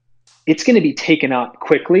it's going to be taken up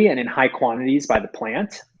quickly and in high quantities by the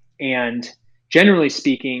plant. And generally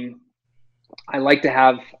speaking, I like to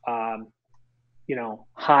have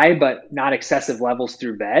high but not excessive levels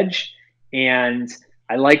through veg, and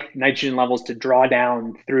I like nitrogen levels to draw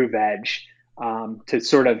down through veg,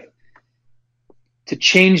 to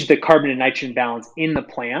change the carbon and nitrogen balance in the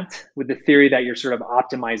plant, with the theory that you're sort of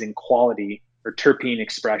optimizing quality or terpene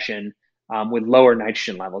expression with lower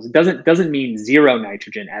nitrogen levels. It doesn't mean zero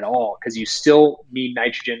nitrogen at all, because you still need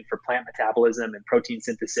nitrogen for plant metabolism and protein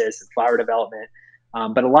synthesis and flower development.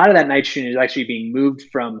 But a lot of that nitrogen is actually being moved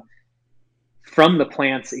from the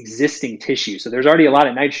plant's existing tissue. So there's already a lot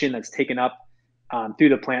of nitrogen that's taken up through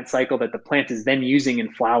the plant cycle that the plant is then using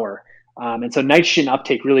in flower. And so nitrogen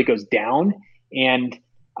uptake really goes down, and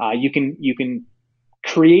you can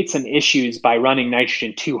create some issues by running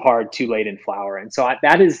nitrogen too hard too late in flower. And so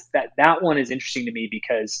that one is interesting to me,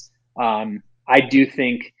 because I do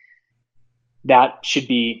think that should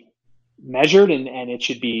be measured and it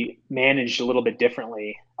should be managed a little bit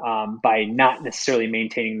differently by not necessarily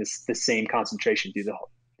maintaining the same concentration through the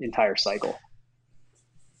entire cycle.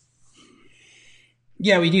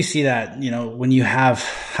 Yeah, we do see that. When you have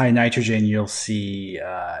high nitrogen, you'll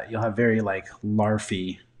have very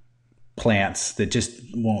larvae plants that just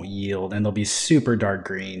won't yield, and they'll be super dark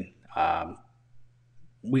green.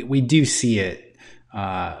 We do see it,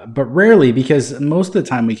 but rarely, because most of the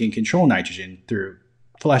time we can control nitrogen through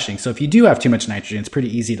flushing. So if you do have too much nitrogen, it's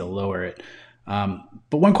pretty easy to lower it.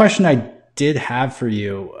 But one question I did have for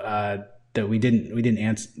you that we didn't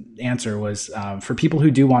answer was for people who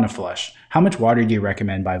do want to flush, how much water do you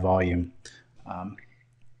recommend by volume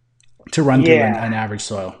to run through an average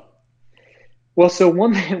soil? Well, so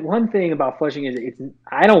one thing about flushing is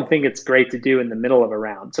I don't think it's great to do in the middle of a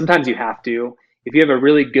round. Sometimes you have to. If you have a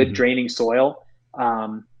really good draining soil,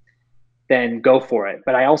 then go for it.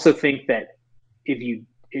 But I also think that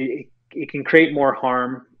it can create more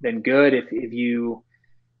harm than good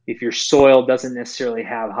if your soil doesn't necessarily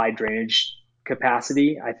have high drainage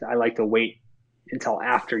capacity. I like to wait until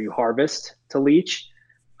after you harvest to leach.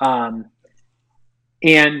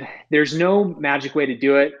 And there's no magic way to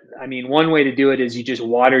do it. I mean, one way to do it is you just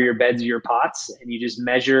water your beds or your pots, and you just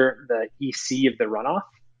measure the EC of the runoff.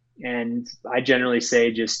 And I generally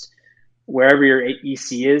say, just wherever your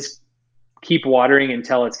EC is, keep watering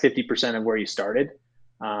until it's 50% of where you started.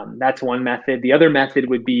 That's one method. The other method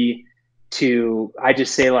would be I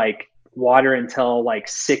just say water until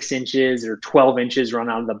 6 inches or 12 inches run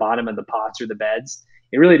out of the bottom of the pots or the beds.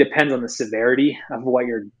 It really depends on the severity of what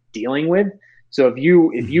you're dealing with. So if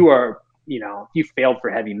you are, if you failed for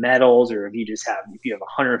heavy metals, or if you have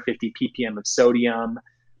 150 ppm of sodium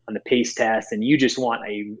on the paste test, and you just want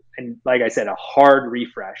and like I said, a hard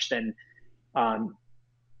refresh, then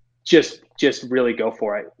just really go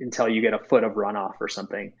for it until you get a foot of runoff or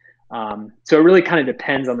something. So it really kind of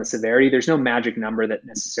depends on the severity. There's no magic number that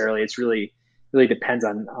necessarily. It's really depends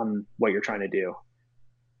on what you're trying to do.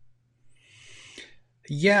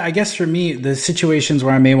 Yeah, I guess for me, the situations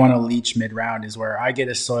where I may want to leach mid-round is where I get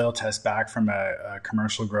a soil test back from a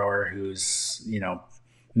commercial grower who's,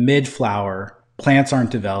 mid-flower, plants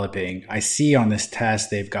aren't developing. I see on this test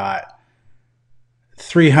they've got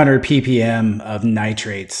 300 ppm of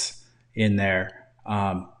nitrates in there.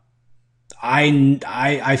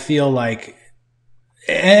 I feel like,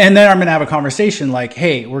 and then I'm going to have a conversation like,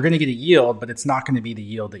 hey, we're going to get a yield, but it's not going to be the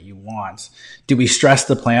yield that you want. Do we stress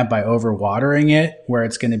the plant by overwatering it, where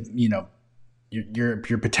it's going to,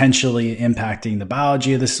 you're potentially impacting the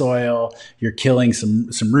biology of the soil. You're killing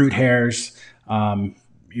some root hairs.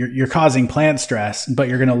 You're causing plant stress, but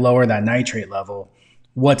you're going to lower that nitrate level.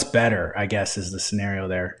 What's better, I guess, is the scenario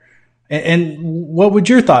there. And what would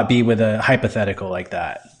your thought be with a hypothetical like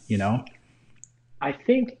that? I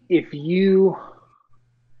think it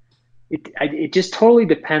just totally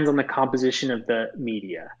depends on the composition of the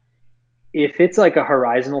media. If it's like a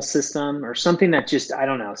horizontal system or something that just, I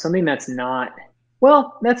don't know, something that's not,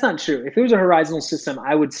 well, that's not true. If it was a horizontal system,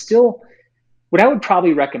 I would still what I would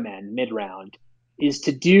probably recommend mid-round is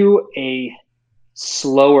to do a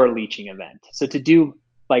slower leaching event. So to do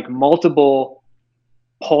like multiple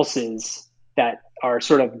pulses that are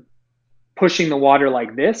sort of pushing the water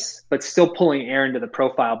like this, but still pulling air into the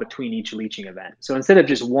profile between each leaching event. So instead of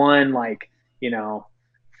just one, like,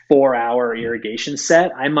 4-hour irrigation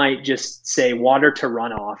set, I might just say water to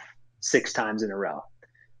run off 6 times in a row.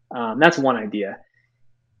 That's one idea.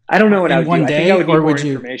 I don't know what I would do. I think I would need more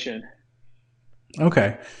information.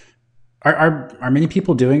 Okay. Are many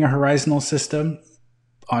people doing a horizontal system?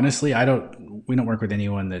 Honestly, we don't work with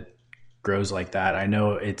anyone that grows like that. I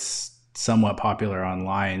know it's somewhat popular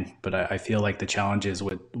online, but I feel like the challenges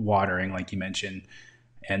with watering, like you mentioned,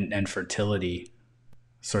 and fertility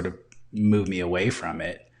sort of move me away from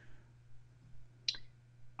it.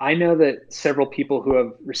 I know that several people who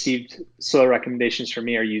have received soil recommendations from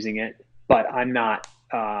me are using it, but I'm not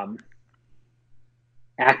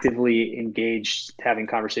actively engaged having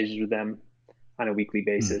conversations with them on a weekly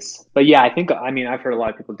basis. But yeah, I've heard a lot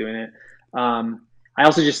of people doing it. I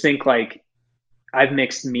also just think like I've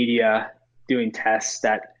mixed media doing tests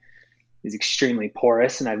that is extremely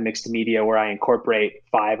porous, and I've mixed media where I incorporate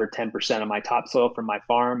 5 or 10% of my topsoil from my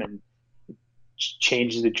farm and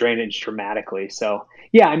changes the drainage dramatically. So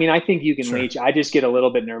yeah, I think you can leach. I just get a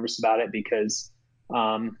little bit nervous about it because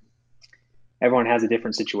everyone has a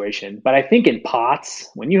different situation. But I think in pots,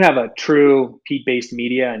 when you have a true peat-based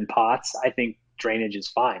media in pots, I think drainage is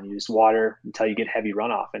fine. You just water until you get heavy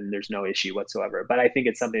runoff and there's no issue whatsoever. But I think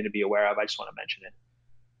it's something to be aware of. I just want to mention it.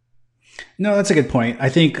 No, that's a good point. I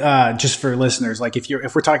think just for listeners, like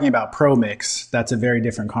if we're talking about pro mix, that's a very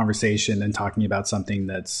different conversation than talking about something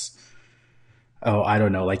that's, I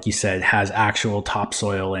don't know, like you said, has actual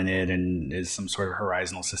topsoil in it and is some sort of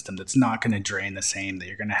horizontal system that's not going to drain the same, that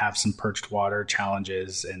you're going to have some perched water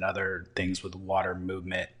challenges and other things with water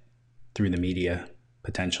movement through the media,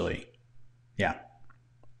 potentially. Yeah.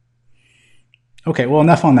 Okay, well,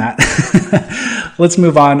 enough on that. Let's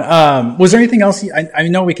move on. Was there anything else? I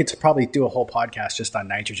know we could probably do a whole podcast just on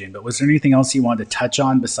nitrogen, but was there anything else you wanted to touch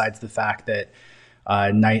on besides the fact that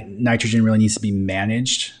nitrogen really needs to be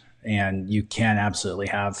managed and you can absolutely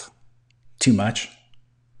have too much?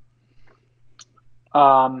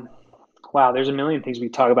 Wow, there's a million things we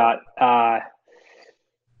talk about.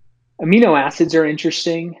 Amino acids are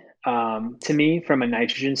interesting to me from a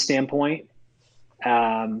nitrogen standpoint.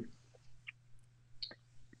 And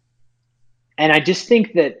I just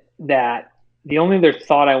think that the only other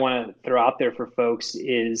thought I want to throw out there for folks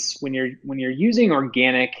is when you're using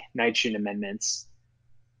organic nitrogen amendments,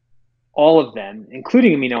 all of them,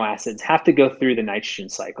 including amino acids, have to go through the nitrogen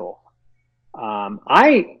cycle.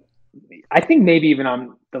 I think maybe even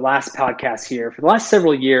on the last podcast here, for the last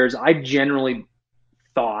several years, I generally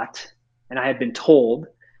thought, and I had been told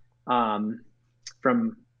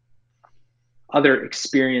from other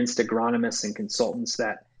experienced agronomists and consultants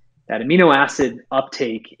that amino acid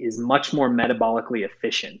uptake is much more metabolically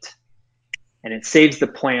efficient, and it saves the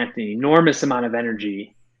plant an enormous amount of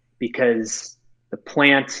energy because the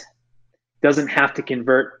plant doesn't have to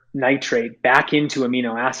convert nitrate back into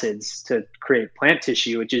amino acids to create plant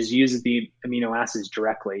tissue. It just uses the amino acids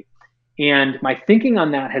directly. And my thinking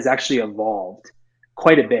on that has actually evolved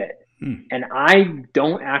quite a bit. And I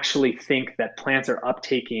don't actually think that plants are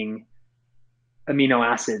uptaking amino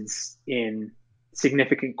acids in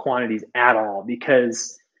significant quantities at all,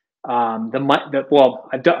 because I've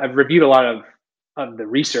reviewed a lot of the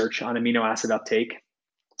research on amino acid uptake,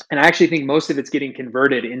 and I actually think most of it's getting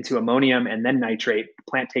converted into ammonium and then nitrate. The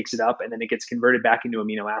plant takes it up and then it gets converted back into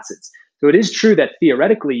amino acids. So it is true that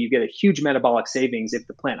theoretically you get a huge metabolic savings if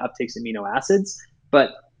the plant uptakes amino acids, but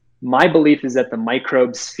my belief is that the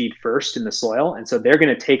microbes feed first in the soil, and so they're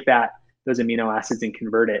going to take those amino acids and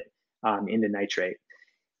convert it into nitrate.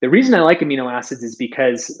 The reason I like amino acids is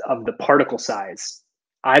because of the particle size.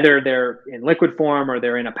 Either they're in liquid form or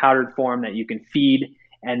they're in a powdered form that you can feed,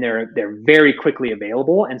 and they're very quickly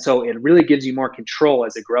available. And so it really gives you more control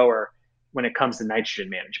as a grower when it comes to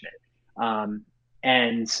nitrogen management.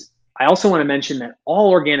 And I also want to mention that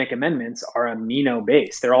all organic amendments are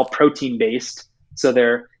amino-based. They're all protein-based, so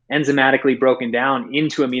they're enzymatically broken down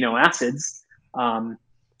into amino acids.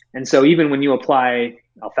 And so even when you apply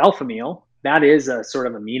alfalfa meal, that is a sort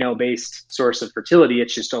of amino-based source of fertility.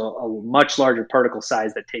 It's just a much larger particle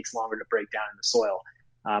size that takes longer to break down in the soil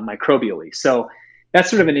microbially. So that's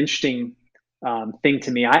sort of an interesting thing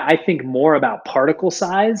to me. I think more about particle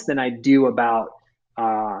size than I do about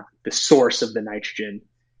the source of the nitrogen,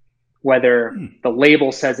 whether the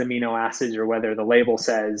label says amino acids or whether the label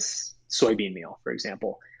says soybean meal, for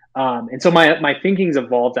example. And so my thinking's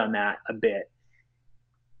evolved on that a bit.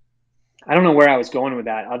 I don't know where I was going with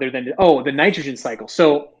that other than, the nitrogen cycle.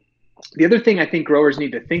 So the other thing I think growers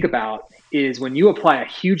need to think about is when you apply a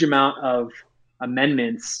huge amount of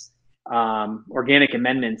amendments, organic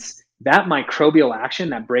amendments, that microbial action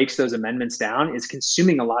that breaks those amendments down is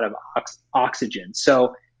consuming a lot of oxygen.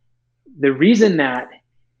 So the reason that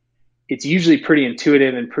it's usually pretty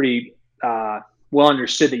intuitive and pretty well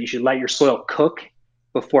understood that you should let your soil cook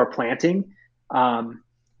before planting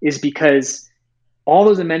is because all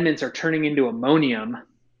those amendments are turning into ammonium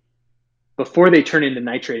before they turn into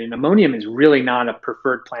nitrate. And ammonium is really not a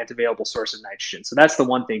preferred plant available source of nitrogen. So that's the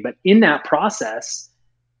one thing. But in that process,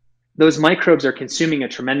 those microbes are consuming a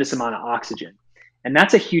tremendous amount of oxygen. And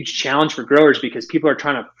that's a huge challenge for growers because people are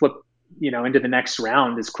trying to flip, into the next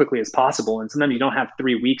round as quickly as possible. And sometimes you don't have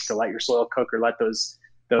 3 weeks to let your soil cook or let those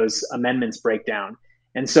amendments break down.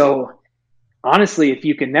 And so honestly, if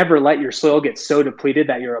you can never let your soil get so depleted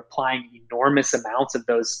that you're applying enormous amounts of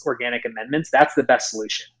those organic amendments, that's the best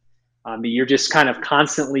solution. You're just kind of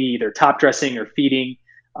constantly either top dressing or feeding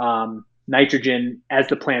nitrogen as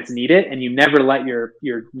the plants need it, and you never let your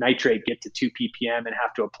nitrate get to 2 ppm and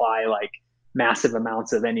have to apply like massive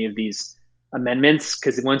amounts of any of these amendments,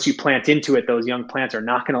 because once you plant into it, those young plants are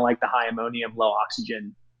not going to like the high ammonium, low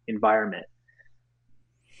oxygen environment.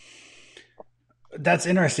 That's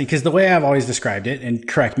interesting because the way I've always described it, and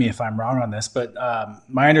correct me if I'm wrong on this, but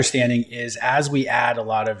my understanding is as we add a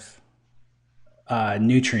lot of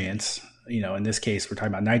nutrients, in this case, we're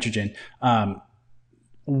talking about nitrogen.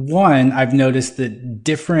 One, I've noticed that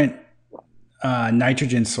different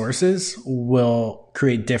nitrogen sources will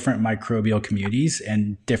create different microbial communities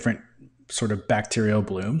and different sort of bacterial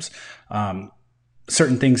blooms.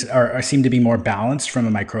 Certain things seem to be more balanced from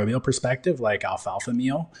a microbial perspective, like alfalfa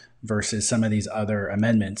meal versus some of these other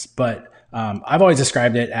amendments. But I've always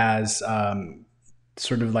described it as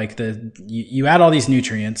sort of like you add all these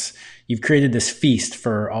nutrients, you've created this feast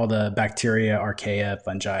for all the bacteria, archaea,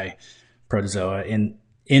 fungi, protozoa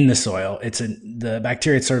in the soil. The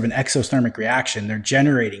bacteria, it's sort of an exothermic reaction. They're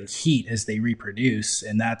generating heat as they reproduce,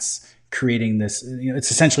 and that's creating this,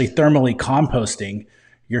 it's essentially thermally composting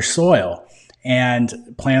your soil.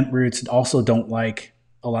 And plant roots also don't like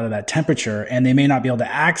a lot of that temperature, and they may not be able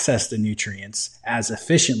to access the nutrients as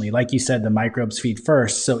efficiently. Like you said, the microbes feed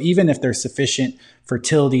first. So even if there's sufficient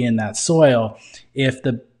fertility in that soil, if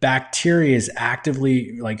the bacteria is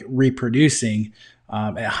actively like reproducing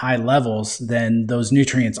at high levels, then those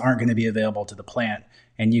nutrients aren't going to be available to the plant.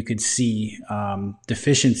 And you could see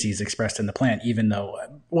deficiencies expressed in the plant, even though,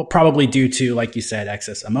 probably due to, like you said,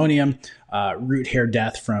 excess ammonium, root hair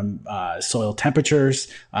death from soil temperatures,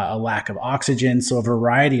 a lack of oxygen. So a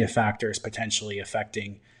variety of factors potentially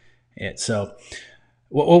affecting it. So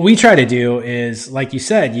what we try to do is, like you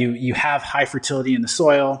said, you have high fertility in the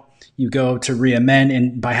soil. You go to reamend,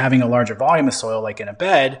 and by having a larger volume of soil, like in a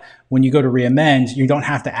bed, when you go to reamend, you don't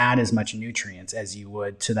have to add as much nutrients as you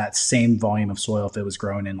would to that same volume of soil if it was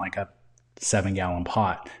grown in like a 7-gallon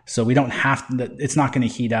pot. So we don't have to, it's not going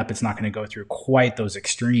to heat up. It's not going to go through quite those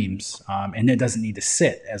extremes. And it doesn't need to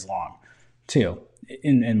sit as long too,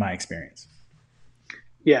 in my experience.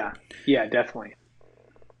 Yeah, definitely.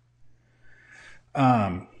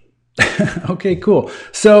 Okay, cool.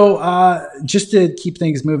 So just to keep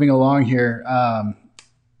things moving along here,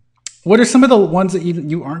 what are some of the ones that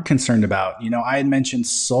you aren't concerned about? I had mentioned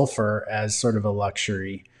sulfur as sort of a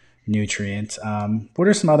luxury nutrient. What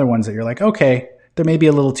are some other ones that you're like, okay, there may be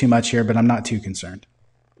a little too much here, but I'm not too concerned?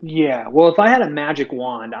 Yeah, well, if I had a magic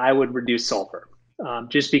wand, I would reduce sulfur,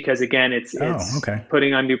 just because, again, it's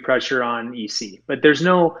putting undue pressure on EC. But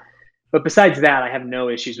besides that, I have no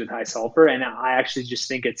issues with high sulfur, and I actually just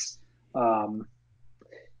think it's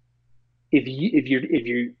if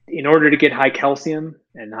you in order to get high calcium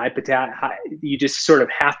and high potassium, you just sort of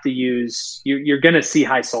have to use. You're going to see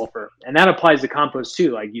high sulfur, and that applies to compost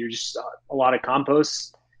too. Like a lot of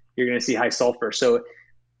compost, you're going to see high sulfur. So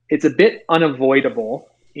it's a bit unavoidable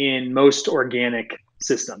in most organic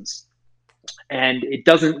systems, and it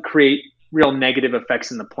doesn't create real negative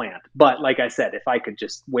effects in the plant. But like I said, if I could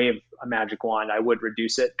just wave a magic wand, I would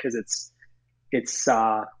reduce it because it's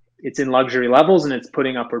in luxury levels and it's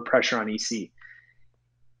putting upward pressure on EC.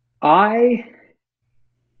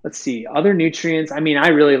 Let's see, other nutrients. I mean, I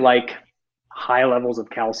really like high levels of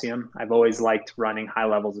calcium. I've always liked running high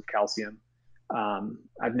levels of calcium.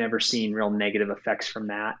 I've never seen real negative effects from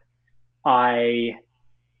that. I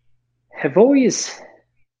have always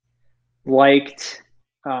liked,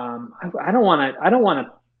 I don't want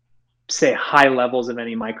to say high levels of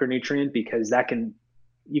any micronutrient because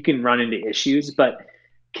you can run into issues, but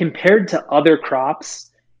compared to other crops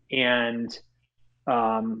and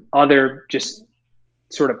other just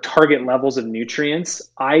sort of target levels of nutrients,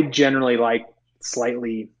 I generally like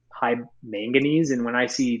slightly high manganese. And when I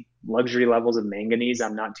see luxury levels of manganese,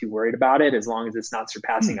 I'm not too worried about it as long as it's not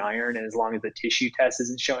surpassing iron and as long as the tissue test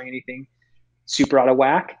isn't showing anything super out of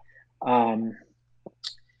whack.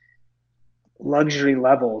 Luxury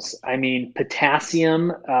levels. I mean,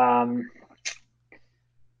 potassium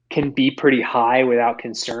can be pretty high without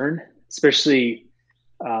concern, especially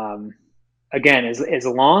again, as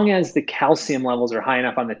long as the calcium levels are high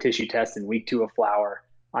enough on the tissue test in week 2 of flour,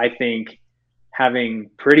 I think having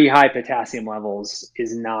pretty high potassium levels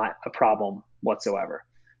is not a problem whatsoever.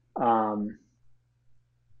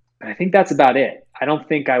 I think that's about it. I don't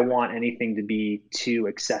think I want anything to be too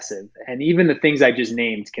excessive. And even the things I just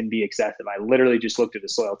named can be excessive. I literally just looked at a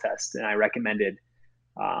soil test and I recommended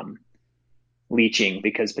leaching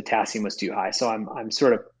because potassium was too high. So I'm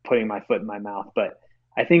sort of putting my foot in my mouth. But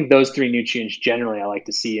I think those 3 nutrients generally I like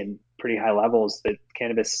to see in pretty high levels. That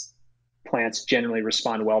cannabis plants generally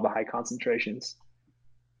respond well to high concentrations.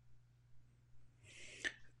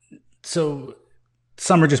 So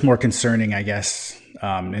some are just more concerning, I guess,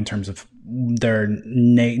 in terms of their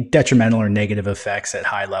detrimental or negative effects at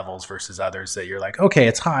high levels versus others that you're like, okay,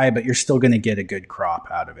 it's high, but you're still going to get a good crop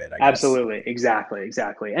out of it, I guess. Absolutely. Exactly.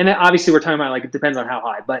 And obviously we're talking about like, it depends on how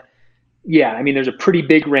high, but yeah, I mean, there's a pretty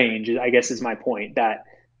big range, I guess is my point, that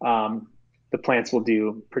the plants will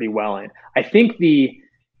do pretty well in. I think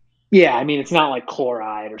I mean, it's not like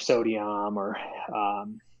chloride or sodium or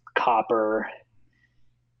copper.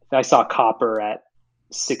 If I saw copper at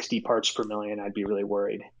 60 parts per million, I'd be really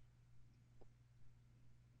worried.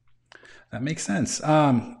 That makes sense.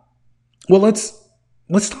 Well, let's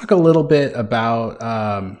talk a little bit about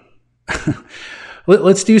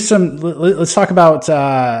let's talk about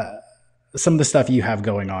some of the stuff you have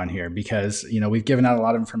going on here, because we've given out a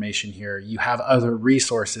lot of information here. You have other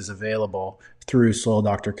resources available through Soil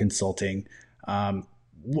Doctor Consulting.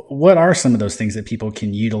 What are some of those things that people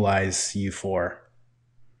can utilize you for?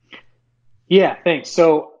 Yeah, thanks.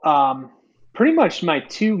 So pretty much my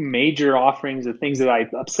 2 major offerings of things that I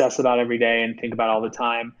obsess about every day and think about all the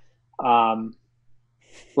time.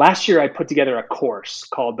 Last year, I put together a course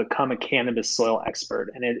called Become a Cannabis Soil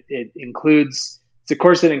Expert. And it's a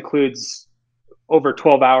course that includes over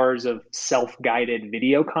 12 hours of self-guided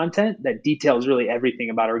video content that details really everything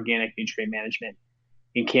about organic nutrient management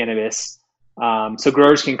in cannabis. So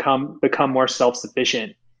growers can become more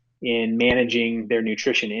self-sufficient in managing their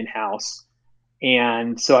nutrition in-house.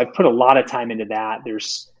 And so I've put a lot of time into that.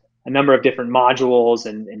 There's a number of different modules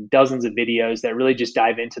and dozens of videos that really just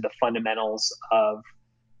dive into the fundamentals of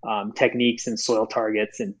techniques and soil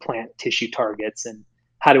targets and plant tissue targets and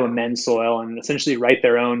how to amend soil and essentially write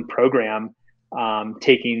their own program,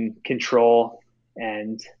 taking control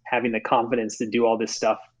and having the confidence to do all this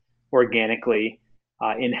stuff organically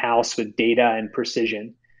in-house with data and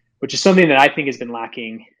precision, which is something that I think has been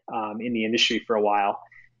lacking in the industry for a while.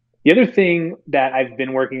 The other thing that I've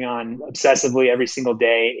been working on obsessively every single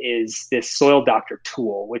day is this Soil Doctor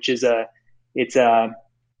tool, which is it's a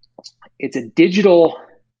digital,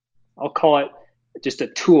 I'll call it just a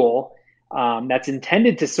tool that's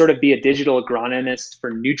intended to sort of be a digital agronomist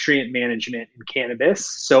for nutrient management in cannabis.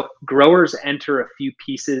 So growers enter a few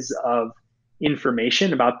pieces of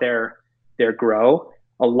information about their grow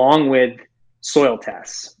along with soil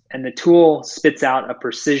tests. And the tool spits out a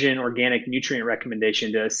precision organic nutrient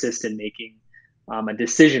recommendation to assist in making a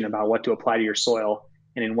decision about what to apply to your soil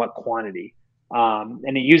and in what quantity.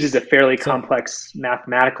 And it uses a fairly complex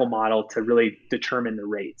mathematical model to really determine the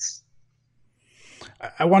rates.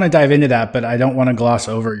 I want to dive into that, but I don't want to gloss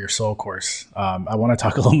over your soil course. I want to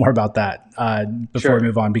talk a little more about that before we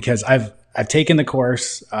move on, because I've taken the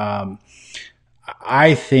course.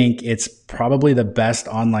 I think it's probably the best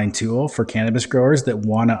online tool for cannabis growers that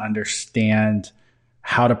want to understand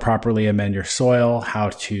how to properly amend your soil, how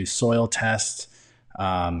to soil test,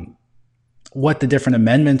 what the different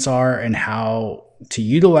amendments are and how to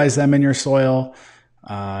utilize them in your soil.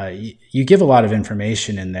 You give a lot of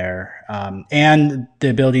information in there, and the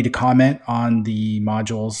ability to comment on the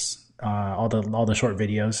modules, all the short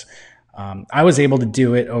videos. I was able to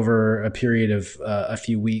do it over a period of a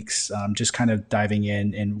few weeks, just kind of diving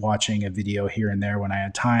in and watching a video here and there when I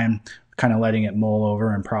had time, kind of letting it mull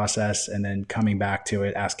over and process, and then coming back to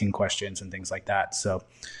it, asking questions and things like that. So,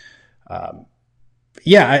 I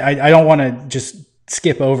don't want to just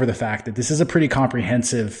skip over the fact that this is a pretty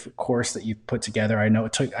comprehensive course that you've put together. I know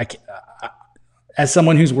it took, as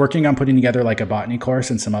someone who's working on putting together like a botany course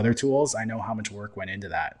and some other tools, I know how much work went into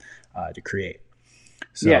that to create.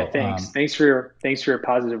 So, yeah, thanks. Thanks for your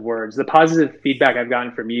positive words. The positive feedback I've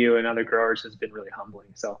gotten from you and other growers has been really humbling.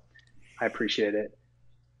 So I appreciate it.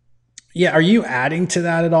 Yeah. Are you adding to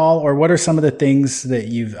that at all? Or what are some of the things that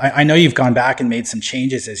I know you've gone back and made some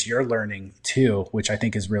changes as you're learning too, which I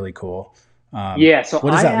think is really cool. Yeah, so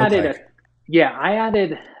What does that look like? I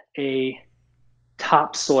added a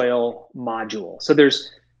topsoil module. So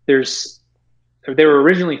there's there were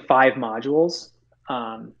originally 5 modules,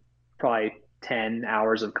 probably 10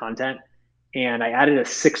 hours of content, and I added a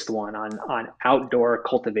sixth one on outdoor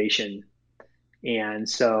cultivation. And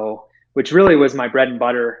so, which really was my bread and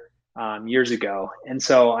butter years ago. And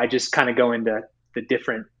so I just kind of go into the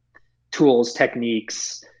different tools,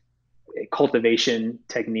 techniques, cultivation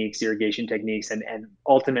techniques, irrigation techniques, and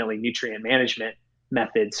ultimately nutrient management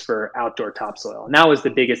methods for outdoor topsoil. And that was the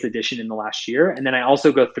biggest addition in the last year. And then I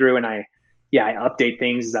also go through and I update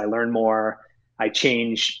things as I learn more. I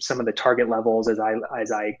change some of the target levels as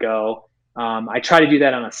I go. I try to do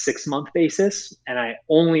that on a 6-month basis, and I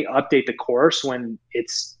only update the course when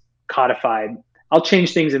it's codified. I'll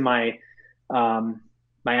change things in my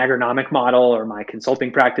my agronomic model or my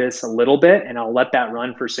consulting practice a little bit, and I'll let that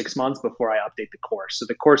run for 6 months before I update the course. So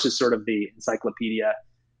the course is sort of the encyclopedia,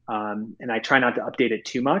 and I try not to update it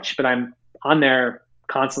too much, but I'm on there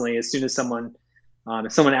constantly. As soon as if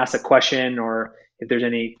someone asks a question or if there's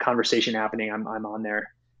any conversation happening, I'm on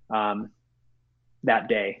there that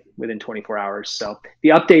day within 24 hours. So the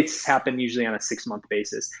updates happen usually on a 6-month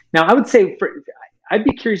basis. Now, I would say I'd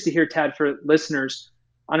be curious to hear, Tad, for listeners,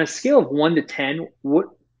 on a scale of 1 to 10,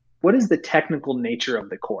 what is the technical nature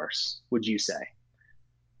of the course, would you say?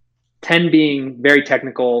 10 being very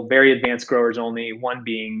technical, very advanced growers only, 1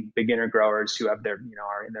 being beginner growers who have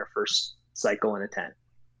are in their first cycle in a tent.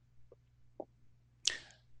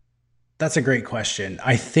 That's a great question.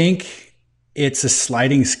 I think it's a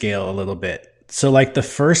sliding scale a little bit. So like the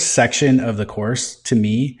first section of the course to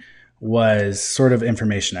me was sort of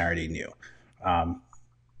information I already knew.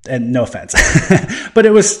 And no offense, but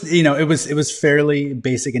it was fairly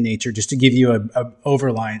basic in nature, just to give you a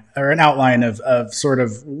overline or an outline of sort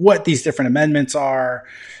of what these different amendments are.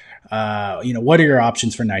 What are your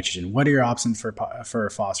options for nitrogen? What are your options for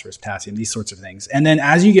phosphorus, potassium, these sorts of things. And then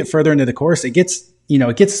as you get further into the course, it gets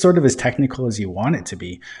sort of as technical as you want it to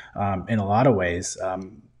be, in a lot of ways.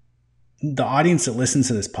 The audience that listens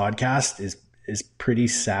to this podcast is pretty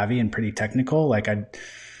savvy and pretty technical. Like I've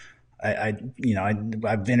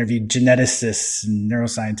interviewed geneticists and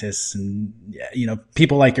neuroscientists and,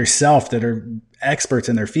 people like yourself that are experts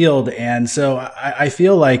in their field. And so I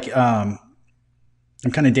feel like, I'm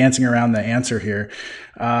kind of dancing around the answer here.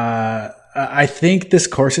 I think this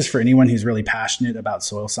course is for anyone who's really passionate about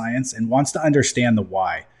soil science and wants to understand the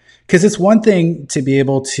why. Because it's one thing to be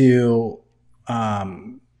able to,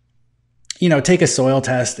 take a soil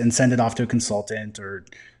test and send it off to a consultant or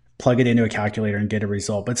plug it into a calculator and get a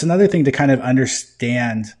result. But it's another thing to kind of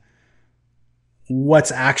understand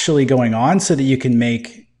what's actually going on so that you can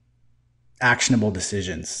make actionable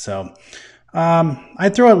decisions. So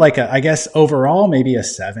I'd throw it I guess overall, maybe a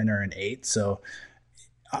 7 or an 8. So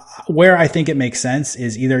where I think it makes sense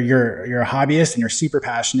is either you're a hobbyist and you're super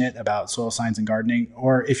passionate about soil science and gardening,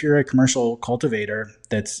 or if you're a commercial cultivator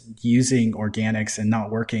that's using organics and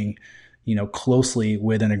not working, closely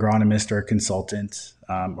with an agronomist or a consultant,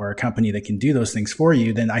 or a company that can do those things for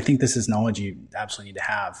you, then I think this is knowledge you absolutely need to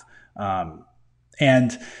have.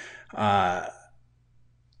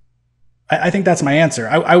 I think that's my answer.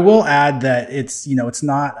 I will add that it's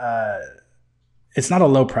not a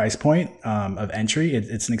low price point of entry.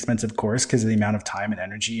 It's an expensive course because of the amount of time and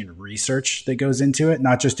energy and research that goes into it,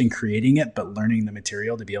 not just in creating it, but learning the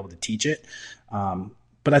material to be able to teach it.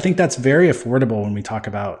 But I think that's very affordable when we talk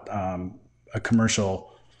about a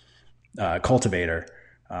commercial cultivator.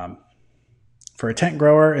 For a tent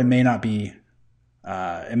grower, it may not be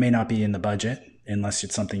in the budget unless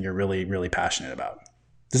it's something you're really, really passionate about.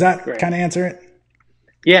 Does that kind of answer it?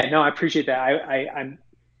 Yeah, no, I appreciate that. I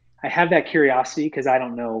have that curiosity because I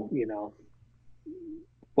don't know,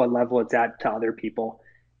 what level it's at to other people.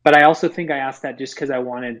 But I also think I asked that just because I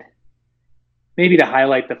wanted maybe to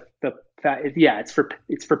highlight the fact. Yeah, it's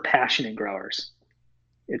for passionate growers.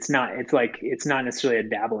 It's not necessarily a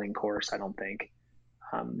dabbling course, I don't think.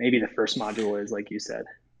 Maybe the first module is, like you said.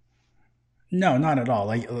 No, not at all.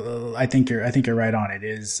 I think you're right on. It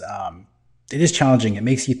is challenging. It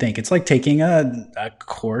makes you think. It's like taking a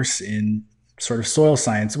course in sort of soil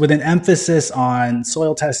science with an emphasis on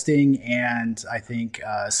soil testing and I think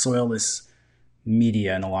soilless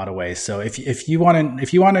media in a lot of ways. So if you want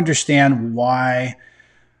to understand why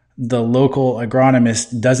the local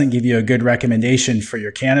agronomist doesn't give you a good recommendation for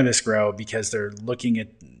your cannabis grow because they're looking at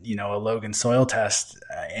a Logan soil test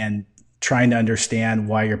and trying to understand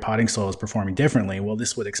why your potting soil is performing differently, well,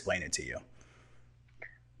 this would explain it to you.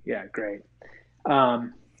 Yeah, great.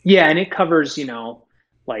 Yeah, and it covers,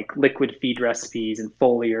 like liquid feed recipes and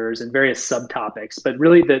foliars and various subtopics. But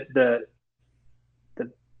really, the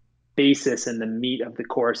basis and the meat of the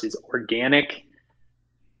course is organic,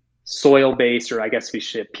 soil based, or I guess we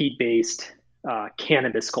should peat based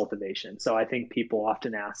cannabis cultivation. So I think people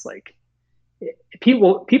often ask, like,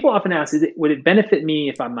 people often ask, would it benefit me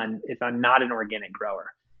if I'm not an organic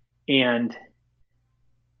grower? And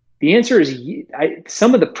the answer is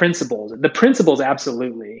some of the principles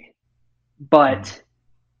absolutely, but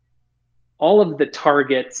all of the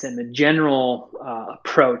targets and the general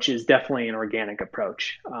approach is definitely an organic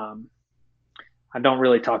approach. I don't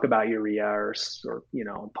really talk about urea or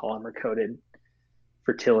polymer coated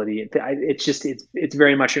fertility. It's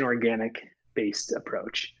very much an organic based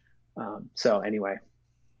approach. So anyway,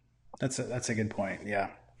 That's a good point. Yeah.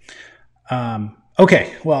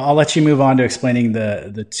 Okay. Well, I'll let you move on to explaining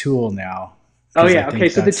the tool now. oh 'Cause I yeah, okay.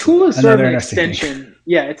 think So the that's tool is sort of another an interesting thing. extension.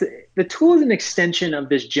 Yeah, the tool is an extension of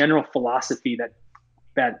this general philosophy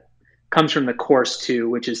that comes from the course too,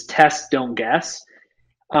 which is test, don't guess.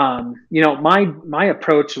 My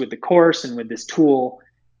approach with the course and with this tool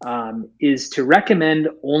is to recommend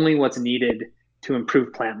only what's needed to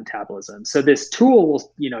improve plant metabolism. So this tool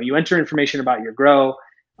will, you enter information about your grow,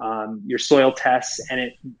 your soil tests, and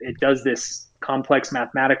it does this complex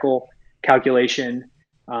mathematical calculation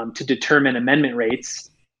to determine amendment rates.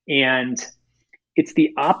 And it's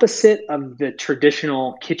the opposite of the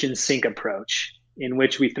traditional kitchen sink approach, in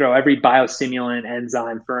which we throw every biostimulant,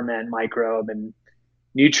 enzyme, ferment, microbe, and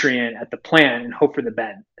nutrient at the plant and hope for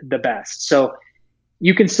the best. So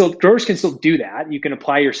growers can still do that. You can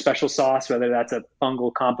apply your special sauce, whether that's a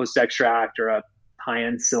fungal compost extract or a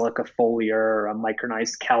high-end silica foliar or a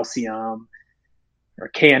micronized calcium or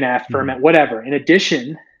KNF ferment, whatever, in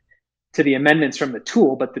addition to the amendments from the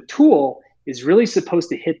tool. But the tool is really supposed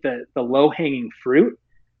to hit the low-hanging fruit,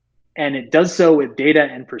 and it does so with data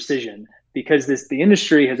and precision, because the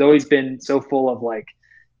industry has always been so full of, like,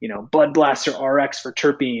 Bud Blaster RX for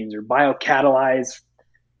terpenes, or biocatalyze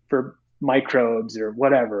for microbes, or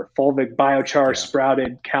whatever, fulvic biochar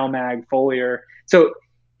sprouted CalMag foliar. So,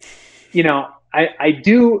 I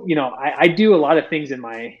do a lot of things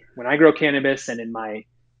when I grow cannabis and in my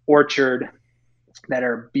orchard that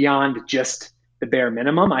are beyond just the bare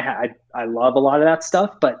minimum. I love a lot of that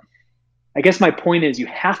stuff, but I guess my point is, you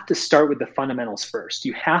have to start with the fundamentals first.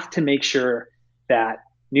 You have to make sure that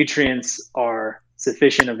nutrients are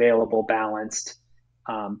sufficient, available, balanced,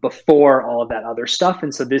 before all of that other stuff.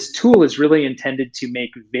 And so this tool is really intended to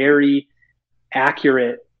make very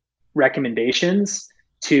accurate recommendations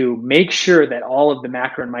to make sure that all of the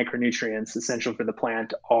macro and micronutrients essential for the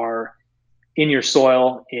plant are in your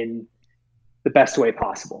soil in the best way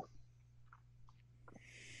possible.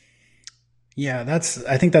 Yeah,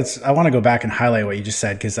 I want to go back and highlight what you just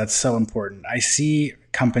said, because that's so important. I see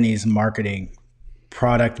companies marketing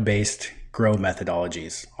product-based grow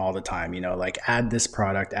methodologies all the time, like add this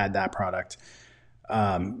product, add that product.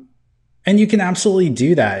 And you can absolutely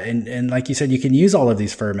do that. And like you said, you can use all of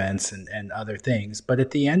these ferments and other things. But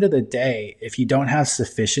at the end of the day, if you don't have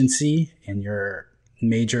sufficiency in your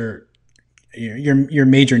major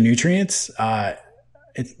nutrients,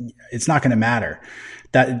 it's not going to matter.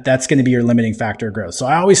 That's going to be your limiting factor of growth. So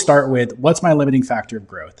I always start with, what's my limiting factor of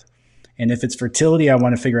growth? And if it's fertility, I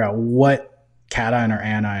want to figure out what cation or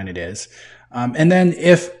anion it is. And then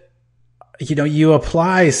if you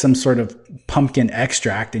apply some sort of pumpkin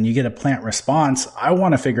extract and you get a plant response, I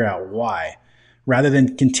want to figure out why, rather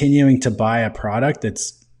than continuing to buy a product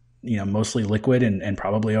that's, mostly liquid and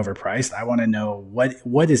probably overpriced. I want to know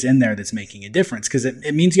what is in there that's making a difference, because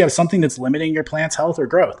it means you have something that's limiting your plant's health or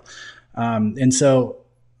growth. And so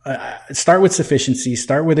start with sufficiency,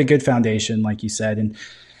 start with a good foundation, like you said.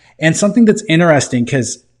 And something that's interesting,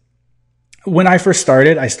 because when I first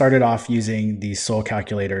started, I started off using these soil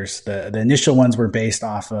calculators. The initial ones were based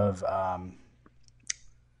off of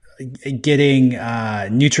getting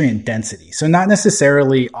nutrient density. So not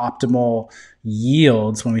necessarily optimal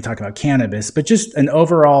yields when we talk about cannabis, but just an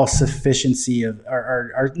overall sufficiency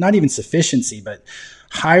or not even sufficiency, but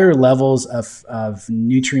higher levels of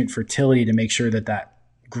nutrient fertility to make sure that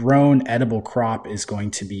grown edible crop is going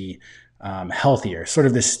to be healthier. Sort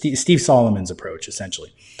of the Steve Solomon's approach,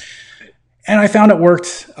 essentially. And I found it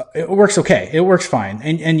works okay. It works fine.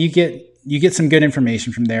 And you get some good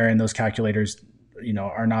information from there, and those calculators,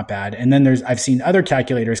 are not bad. And then I've seen other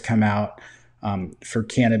calculators come out for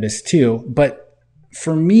cannabis too. But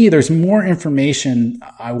for me, there's more information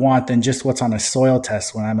I want than just what's on a soil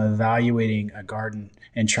test when I'm evaluating a garden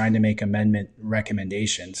and trying to make amendment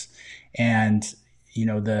recommendations. And,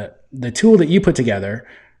 the tool that you put together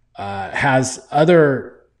has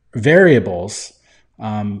other variables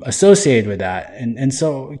associated with that. And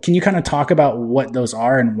so can you kind of talk about what those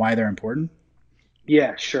are and why they're important?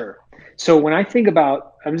 Yeah, sure. So when I think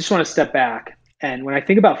about, I just want to step back. And when I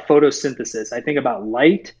think about photosynthesis, I think about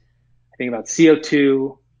light, I think about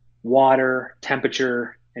CO2, water,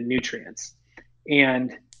 temperature, and nutrients.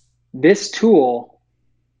 And this tool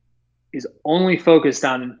is only focused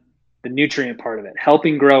on the nutrient part of it,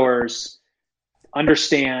 helping growers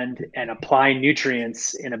understand and apply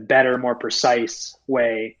nutrients in a better, more precise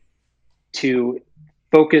way to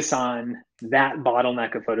focus on that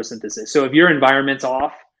bottleneck of photosynthesis. So if your environment's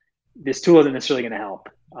off, this tool isn't necessarily going to help.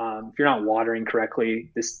 If you're not watering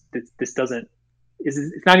correctly, this doesn't, it's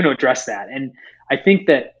not going to address that. And I think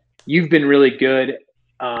that you've been really good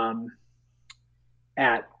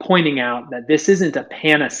at pointing out that this isn't a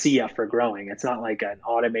panacea for growing. It's not like an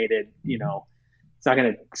automated, it's not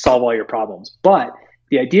going to solve all your problems. But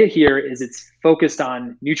the idea here is it's focused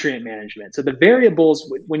on nutrient management. So the variables,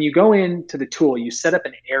 when you go into the tool, you set up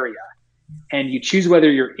an area and you choose whether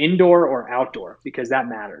you're indoor or outdoor because that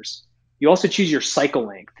matters. You also choose your cycle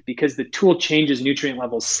length because the tool changes nutrient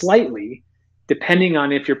levels slightly depending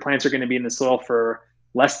on if your plants are going to be in the soil for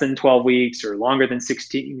less than 12 weeks or longer than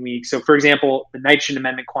 16 weeks. So for example, the nitrogen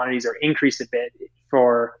amendment quantities are increased a bit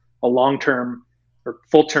for a long-term or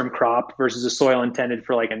full-term crop versus a soil intended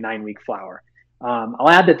for like a 9-week flower. I'll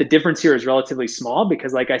add that the difference here is relatively small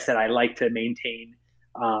because, like I said, I like to maintain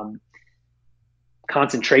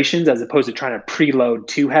concentrations as opposed to trying to preload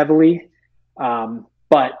too heavily.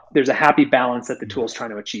 But there's a happy balance that the tool is trying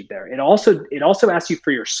to achieve there. It also asks you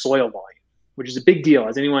for your soil volume, which is a big deal.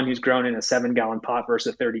 As anyone who's grown in a 7-gallon pot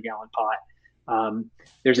versus a 30-gallon pot,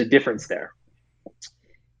 there's a difference there.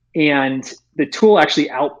 And the tool actually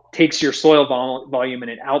takes your soil volume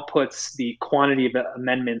and it outputs the quantity of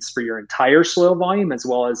amendments for your entire soil volume as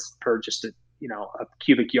well as per just a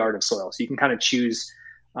cubic yard of soil. So you can kind of choose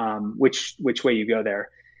which way you go there.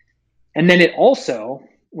 And then it also,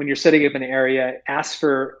 when you're setting up an area, asks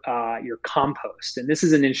for your compost. And this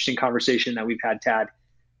is an interesting conversation that we've had, Tad.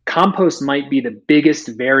 Compost might be the biggest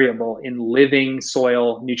variable in living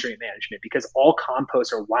soil nutrient management because all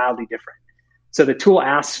composts are wildly different. So the tool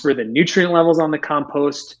asks for the nutrient levels on the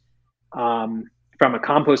compost from a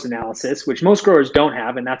compost analysis, which most growers don't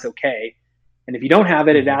have, and that's okay. And if you don't have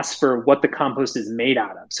it, it asks for what the compost is made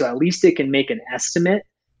out of. So at least it can make an estimate.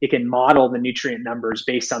 It can model the nutrient numbers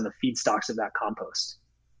based on the feedstocks of that compost.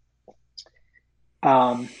 Go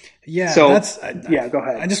ahead.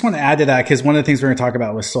 I just want to add to that because one of the things we're going to talk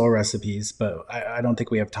about was soil recipes, but I don't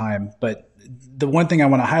think we have time. But the one thing I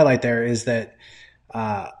want to highlight there is that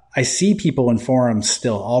I see people in forums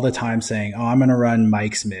still all the time saying, "Oh, I'm going to run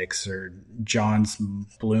Mike's mix or John's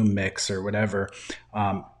Bloom mix or whatever."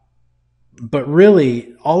 But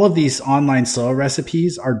really, all of these online soil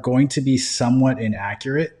recipes are going to be somewhat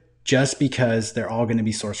inaccurate just because they're all going to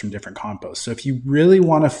be sourced from different composts. So if you really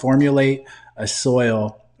want to formulate a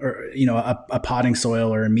soil or a potting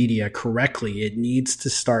soil or a media correctly, it needs to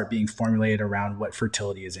start being formulated around what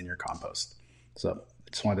fertility is in your compost. So I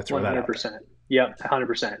just wanted to throw 100%. That out. 100%. Yep,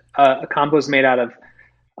 100%. A compost made out of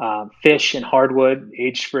fish and hardwood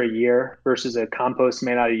aged for a year versus a compost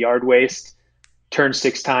made out of yard waste turned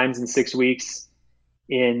 6 times in 6 weeks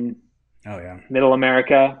in Middle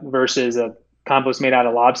America versus a compost made out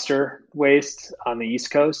of lobster waste on the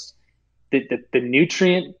East Coast. The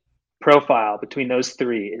nutrient profile between those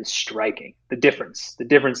three is striking. The difference in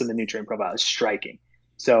the nutrient profile is striking.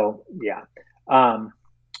 So yeah.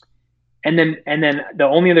 And then the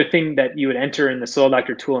only other thing that you would enter in the Soil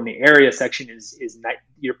Doctor tool in the area section is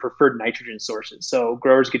your preferred nitrogen sources. So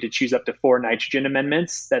growers get to choose up to 4 nitrogen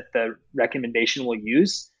amendments that the recommendation will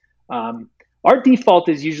use. Our default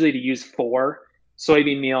is usually to use 4: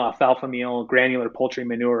 soybean meal, alfalfa meal, granular poultry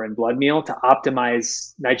manure, and blood meal to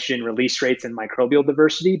optimize nitrogen release rates and microbial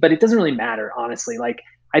diversity. But it doesn't really matter, honestly.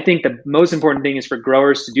 I think the most important thing is for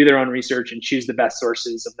growers to do their own research and choose the best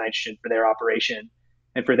sources of nitrogen for their operation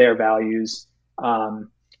and for their values. And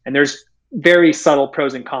there's very subtle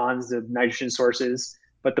pros and cons of nitrogen sources,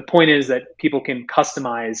 but the point is that people can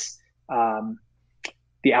customize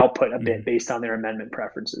the output a bit based on their amendment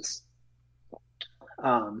preferences.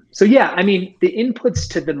 The inputs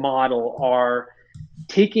to the model are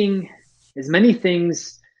taking as many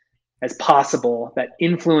things as possible that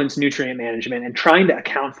influence nutrient management and trying to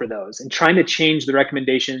account for those and trying to change the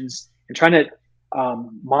recommendations and trying to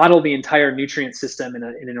model the entire nutrient system in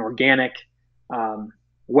an organic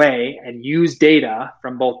way and use data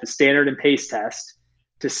from both the standard and pace test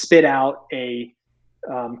to spit out a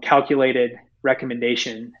calculated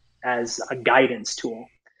recommendation as a guidance tool.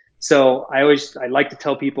 So I like to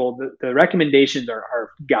tell people that the recommendations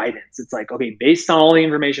are guidance. It's like, okay, based on all the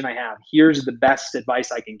information I have, here's the best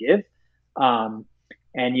advice I can give. Um,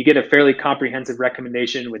 and you get a fairly comprehensive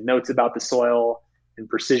recommendation with notes about the soil and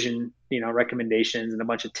precision, recommendations and a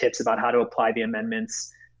bunch of tips about how to apply the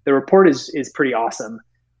amendments. The report is pretty awesome.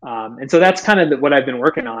 And so that's kind of what I've been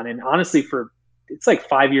working on. And honestly, it's like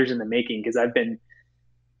 5 years in the making, because I've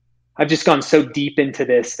just gone so deep into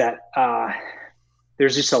this that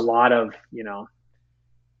there's just a lot of,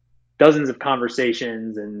 dozens of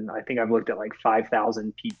conversations. And I think I've looked at like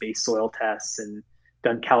 5,000 peat-based soil tests and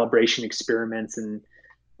done calibration experiments and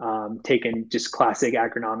taken just classic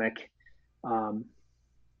agronomic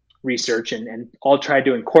research and all tried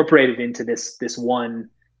to incorporate it into this one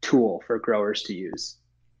tool for growers to use.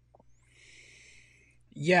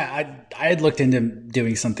 Yeah, I had looked into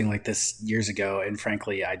doing something like this years ago, and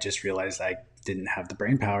frankly, I just realized I didn't have the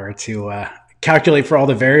brain power to calculate for all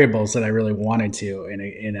the variables that I really wanted to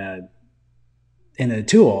in a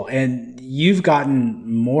tool. And you've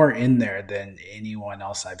gotten more in there than anyone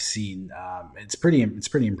else I've seen. It's pretty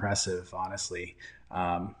impressive, honestly,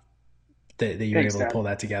 that you're Thanks, able to Dad. pull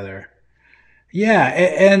that together. Yeah,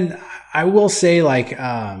 and I will say, like,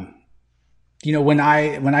 when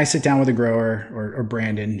I sit down with a grower or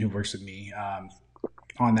Brandon, who works with me,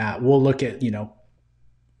 on that, we'll look at,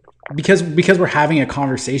 because we're having a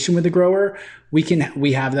conversation with the grower,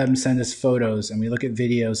 we have them send us photos, and we look at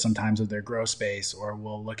videos sometimes of their grow space, or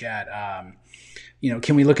we'll look at,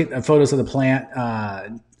 can we look at photos of the plant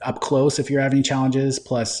up close if you're having challenges,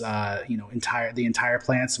 plus the entire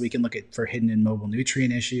plant, so we can look at for hidden and mobile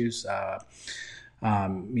nutrient issues.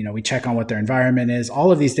 We check on what their environment is,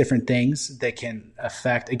 all of these different things that can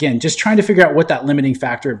affect, again, just trying to figure out what that limiting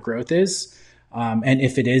factor of growth is, and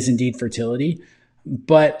if it is indeed fertility.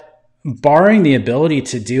 But barring the ability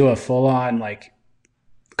to do a full-on, like,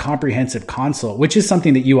 comprehensive consult, which is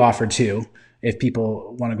something that you offer too, if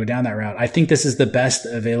people want to go down that route, I think this is the best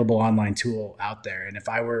available online tool out there. And if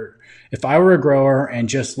I were a grower and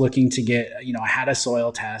just looking to get, I had a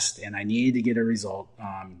soil test and I needed to get a result,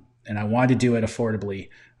 and I wanted to do it affordably,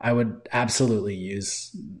 I would absolutely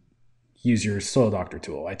use your Soil Doctor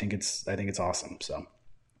tool. I think it's awesome. So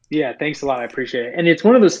Yeah, thanks a lot. I appreciate it. And it's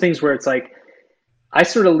one of those things where it's like, I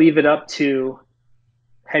sort of leave it up to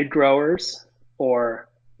head growers or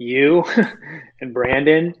you and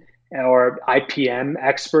Brandon or IPM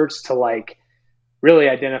experts to, like, really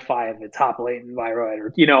identify the top latent viroid,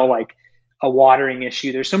 or, like, a watering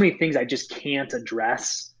issue. There's so many things I just can't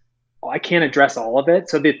address. I can't address all of it.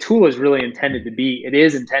 So the tool is really intended to be,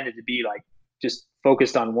 like, just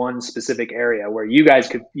focused on one specific area where you guys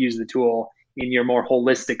could use the tool in your more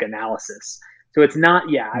holistic analysis. So it's not,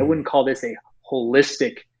 I wouldn't call this a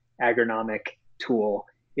holistic agronomic tool.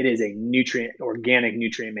 It is a organic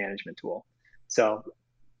nutrient management tool. So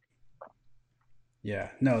yeah,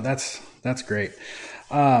 no, that's great.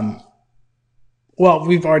 Well,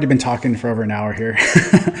 we've already been talking for over an hour here.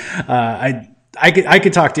 I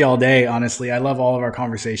could talk to you all day, honestly. I love all of our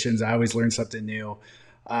conversations. I always learn something new.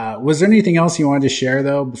 Was there anything else you wanted to share,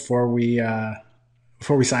 though, before we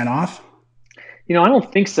sign off? I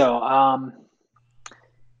don't think so.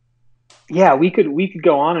 Yeah, we could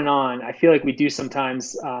go on and on. I feel like we do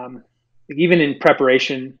sometimes. Even in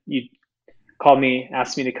preparation, you called me,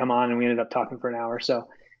 asked me to come on, and we ended up talking for an hour. So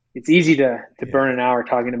it's easy to burn an hour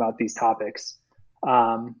talking about these topics.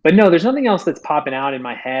 But no, there's nothing else that's popping out in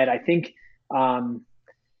my head. I think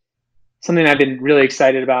something I've been really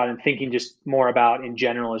excited about and thinking just more about in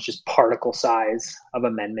general is just particle size of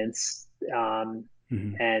amendments.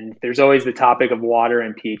 And there's always the topic of water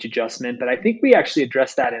and pH adjustment, but I think we actually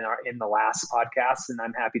addressed that in the last podcast, and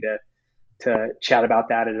I'm happy to chat about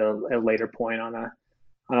that at a later point on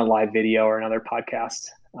a live video or another podcast,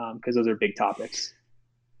 because those are big topics.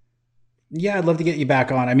 Yeah, I'd love to get you back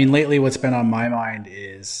on. I mean, lately what's been on my mind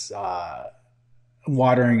is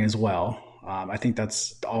watering as well. I think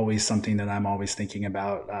that's always something that I'm always thinking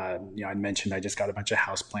about. I mentioned I just got a bunch of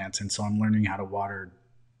house plants, and so I'm learning how to water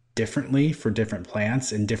differently for different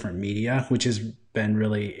plants and different media, which has been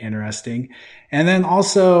really interesting. And then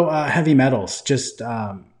also heavy metals. Just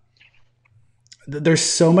there's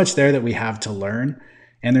so much there that we have to learn,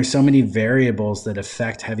 and there's so many variables that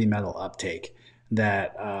affect heavy metal uptake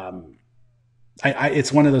that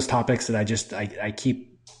it's one of those topics that I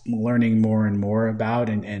keep learning more and more about,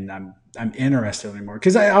 and I'm interested in more,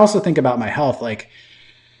 because I also think about my health. Like,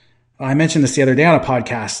 I mentioned this the other day on a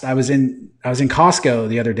podcast. I was in Costco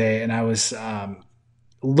the other day, and I was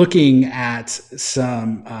looking at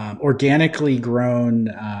some organically grown.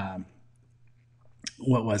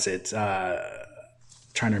 What was it?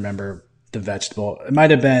 Trying to remember the vegetable. It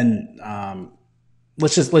might have been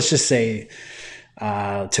let's just say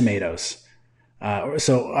tomatoes.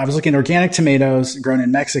 So I was looking at organic tomatoes grown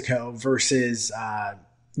in Mexico versus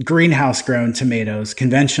greenhouse grown tomatoes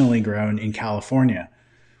conventionally grown in California,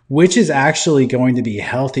 which is actually going to be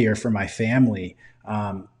healthier for my family.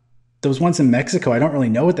 Those ones in Mexico, I don't really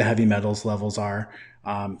know what the heavy metals levels are.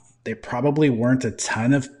 There probably weren't a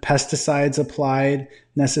ton of pesticides applied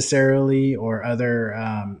necessarily, or other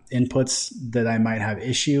inputs that I might have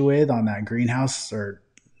issue with on that greenhouse or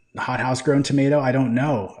hothouse grown tomato. I don't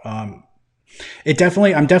know. I'm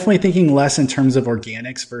definitely thinking less in terms of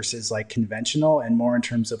organics versus like conventional, and more in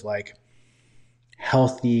terms of like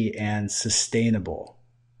healthy and sustainable,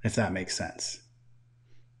 if that makes sense.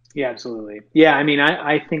 Yeah, absolutely. Yeah, I mean,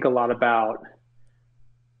 I think a lot about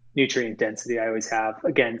nutrient density. I always have.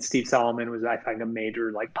 Again, Steve Solomon was, I think, a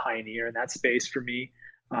major like pioneer in that space for me.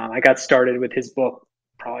 I got started with his book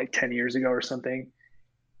probably 10 years ago or something.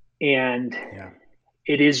 And Yeah.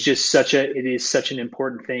 it is such an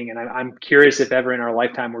important thing. And I'm curious if ever in our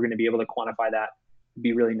lifetime we're going to be able to quantify that. It'd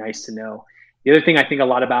be really nice to know. The other thing I think a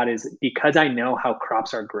lot about is, because I know how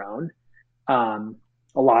crops are grown, a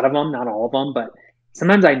lot of them, not all of them, but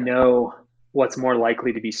sometimes I know what's more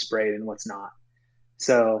likely to be sprayed and what's not.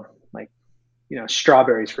 So, like,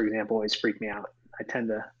 strawberries, for example, always freak me out. I tend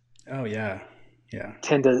to Oh yeah. Yeah.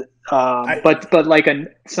 tend to, I, but like,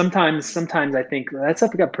 sometimes I think that's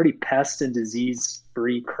like a pretty pest and disease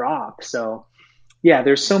free crop. So, yeah,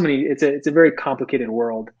 there's so many. It's a very complicated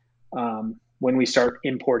world when we start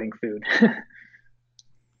importing food.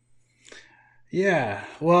 Yeah.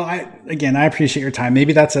 Well, I appreciate your time.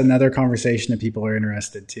 Maybe that's another conversation that people are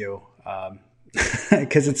interested too.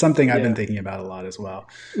 Because it's something I've been Yeah. thinking about a lot as well.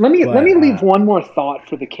 Let me But leave one more thought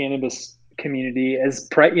for the cannabis community,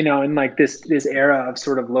 in like this era of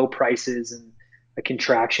sort of low prices and a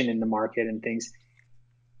contraction in the market and things.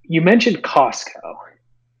 You mentioned Costco,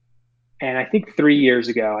 and I think 3 years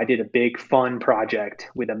ago I did a big fun project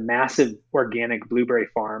with a massive organic blueberry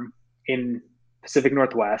farm in Pacific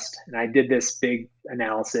Northwest, and I did this big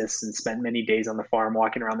analysis and spent many days on the farm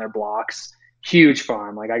walking around their blocks. Huge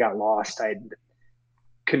farm, like I got lost. I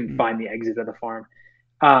couldn't find the exit of the farm.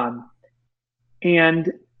 Um,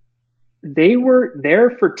 and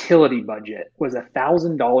their fertility budget was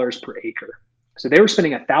 $1,000 per acre. So they were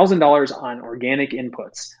spending $1,000 on organic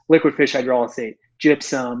inputs, liquid fish hydrolysate,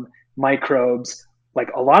 gypsum, microbes,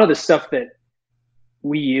 like a lot of the stuff that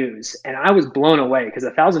we use. And I was blown away because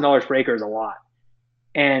 $1,000 per acre is a lot.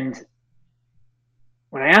 And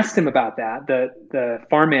when I asked him about that, the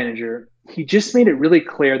farm manager, he just made it really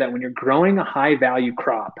clear that when you're growing a high value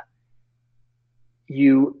crop,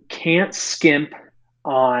 you can't skimp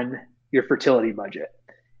on your fertility budget.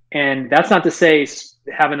 And that's not to say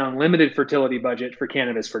have an unlimited fertility budget for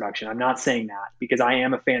cannabis production. I'm not saying that, because I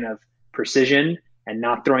am a fan of precision and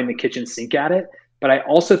not throwing the kitchen sink at it. But I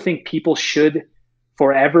also think people should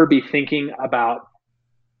forever be thinking about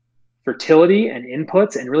fertility and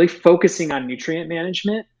inputs and really focusing on nutrient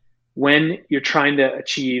management when you're trying to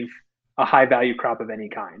achieve a high value crop of any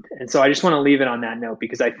kind. And so I just want to leave it on that note,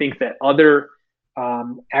 because I think that other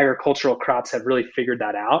agricultural crops have really figured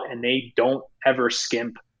that out, and they don't ever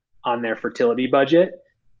skimp on their fertility budget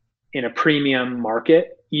in a premium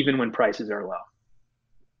market, even when prices are low.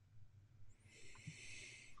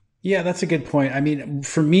 yeah, that's a good point. I mean,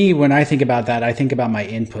 for me, when I think about that, I think about my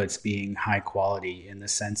inputs being high quality, in the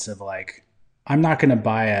sense of like, I'm not going to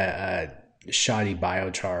buy a shoddy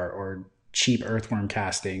biochar or cheap earthworm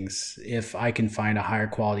castings. If I can find a higher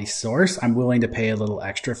quality source, I'm willing to pay a little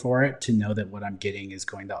extra for it, to know that what I'm getting is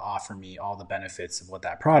going to offer me all the benefits of what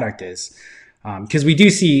that product is. Because we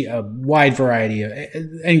do see a wide variety of,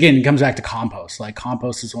 and again, it comes back to compost. Like,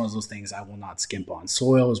 compost is one of those things I will not skimp on.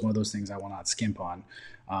 Soil is one of those things I will not skimp on.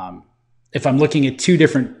 If I'm looking at two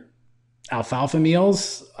different alfalfa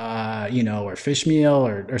meals, or fish meal,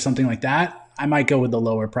 or something like that, I might go with the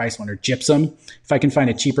lower price one. Or gypsum. If I can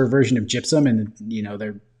find a cheaper version of gypsum and,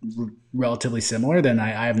 they're relatively similar, then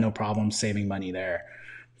I have no problem saving money there.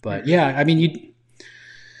 But yeah, I mean,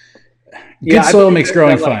 good soil makes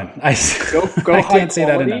growing fun. Go I high can't say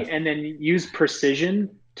that quality, enough. and then use precision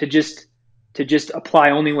to just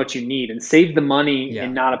apply only what you need, and save the money Yeah.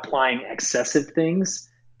 in not applying excessive things,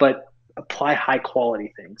 but apply high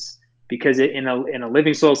quality things. Because in a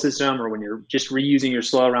living soil system, or when you're just reusing your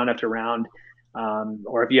soil round after round,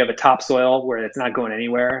 or if you have a topsoil where it's not going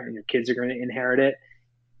anywhere and your kids are going to inherit it,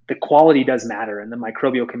 the quality does matter, and the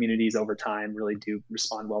microbial communities over time really do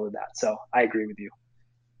respond well to that. So I agree with you.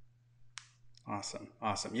 Awesome.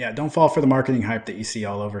 Yeah, don't fall for the marketing hype that you see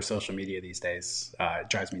all over social media these days. It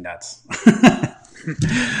drives me nuts.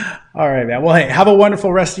 All right, man. Well, hey, have a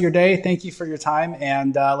wonderful rest of your day. Thank you for your time,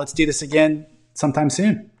 and let's do this again sometime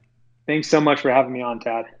soon. Thanks so much for having me on,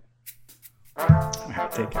 Tad. All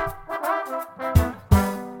right, take care.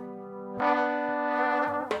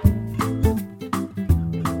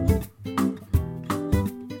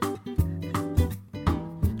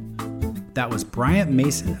 That was Bryant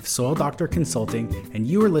Mason of Soil Doctor Consulting, and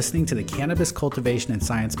you are listening to the Cannabis Cultivation and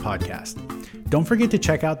Science Podcast. Don't forget to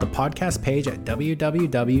check out the podcast page at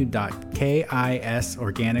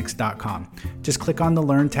www.kisorganics.com. Just click on the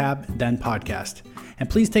Learn tab, then Podcast. And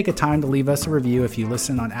please take a time to leave us a review if you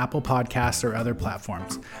listen on Apple Podcasts or other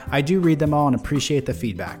platforms. I do read them all and appreciate the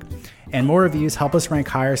feedback. And more reviews help us rank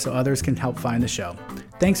higher so others can help find the show.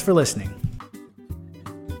 Thanks for listening.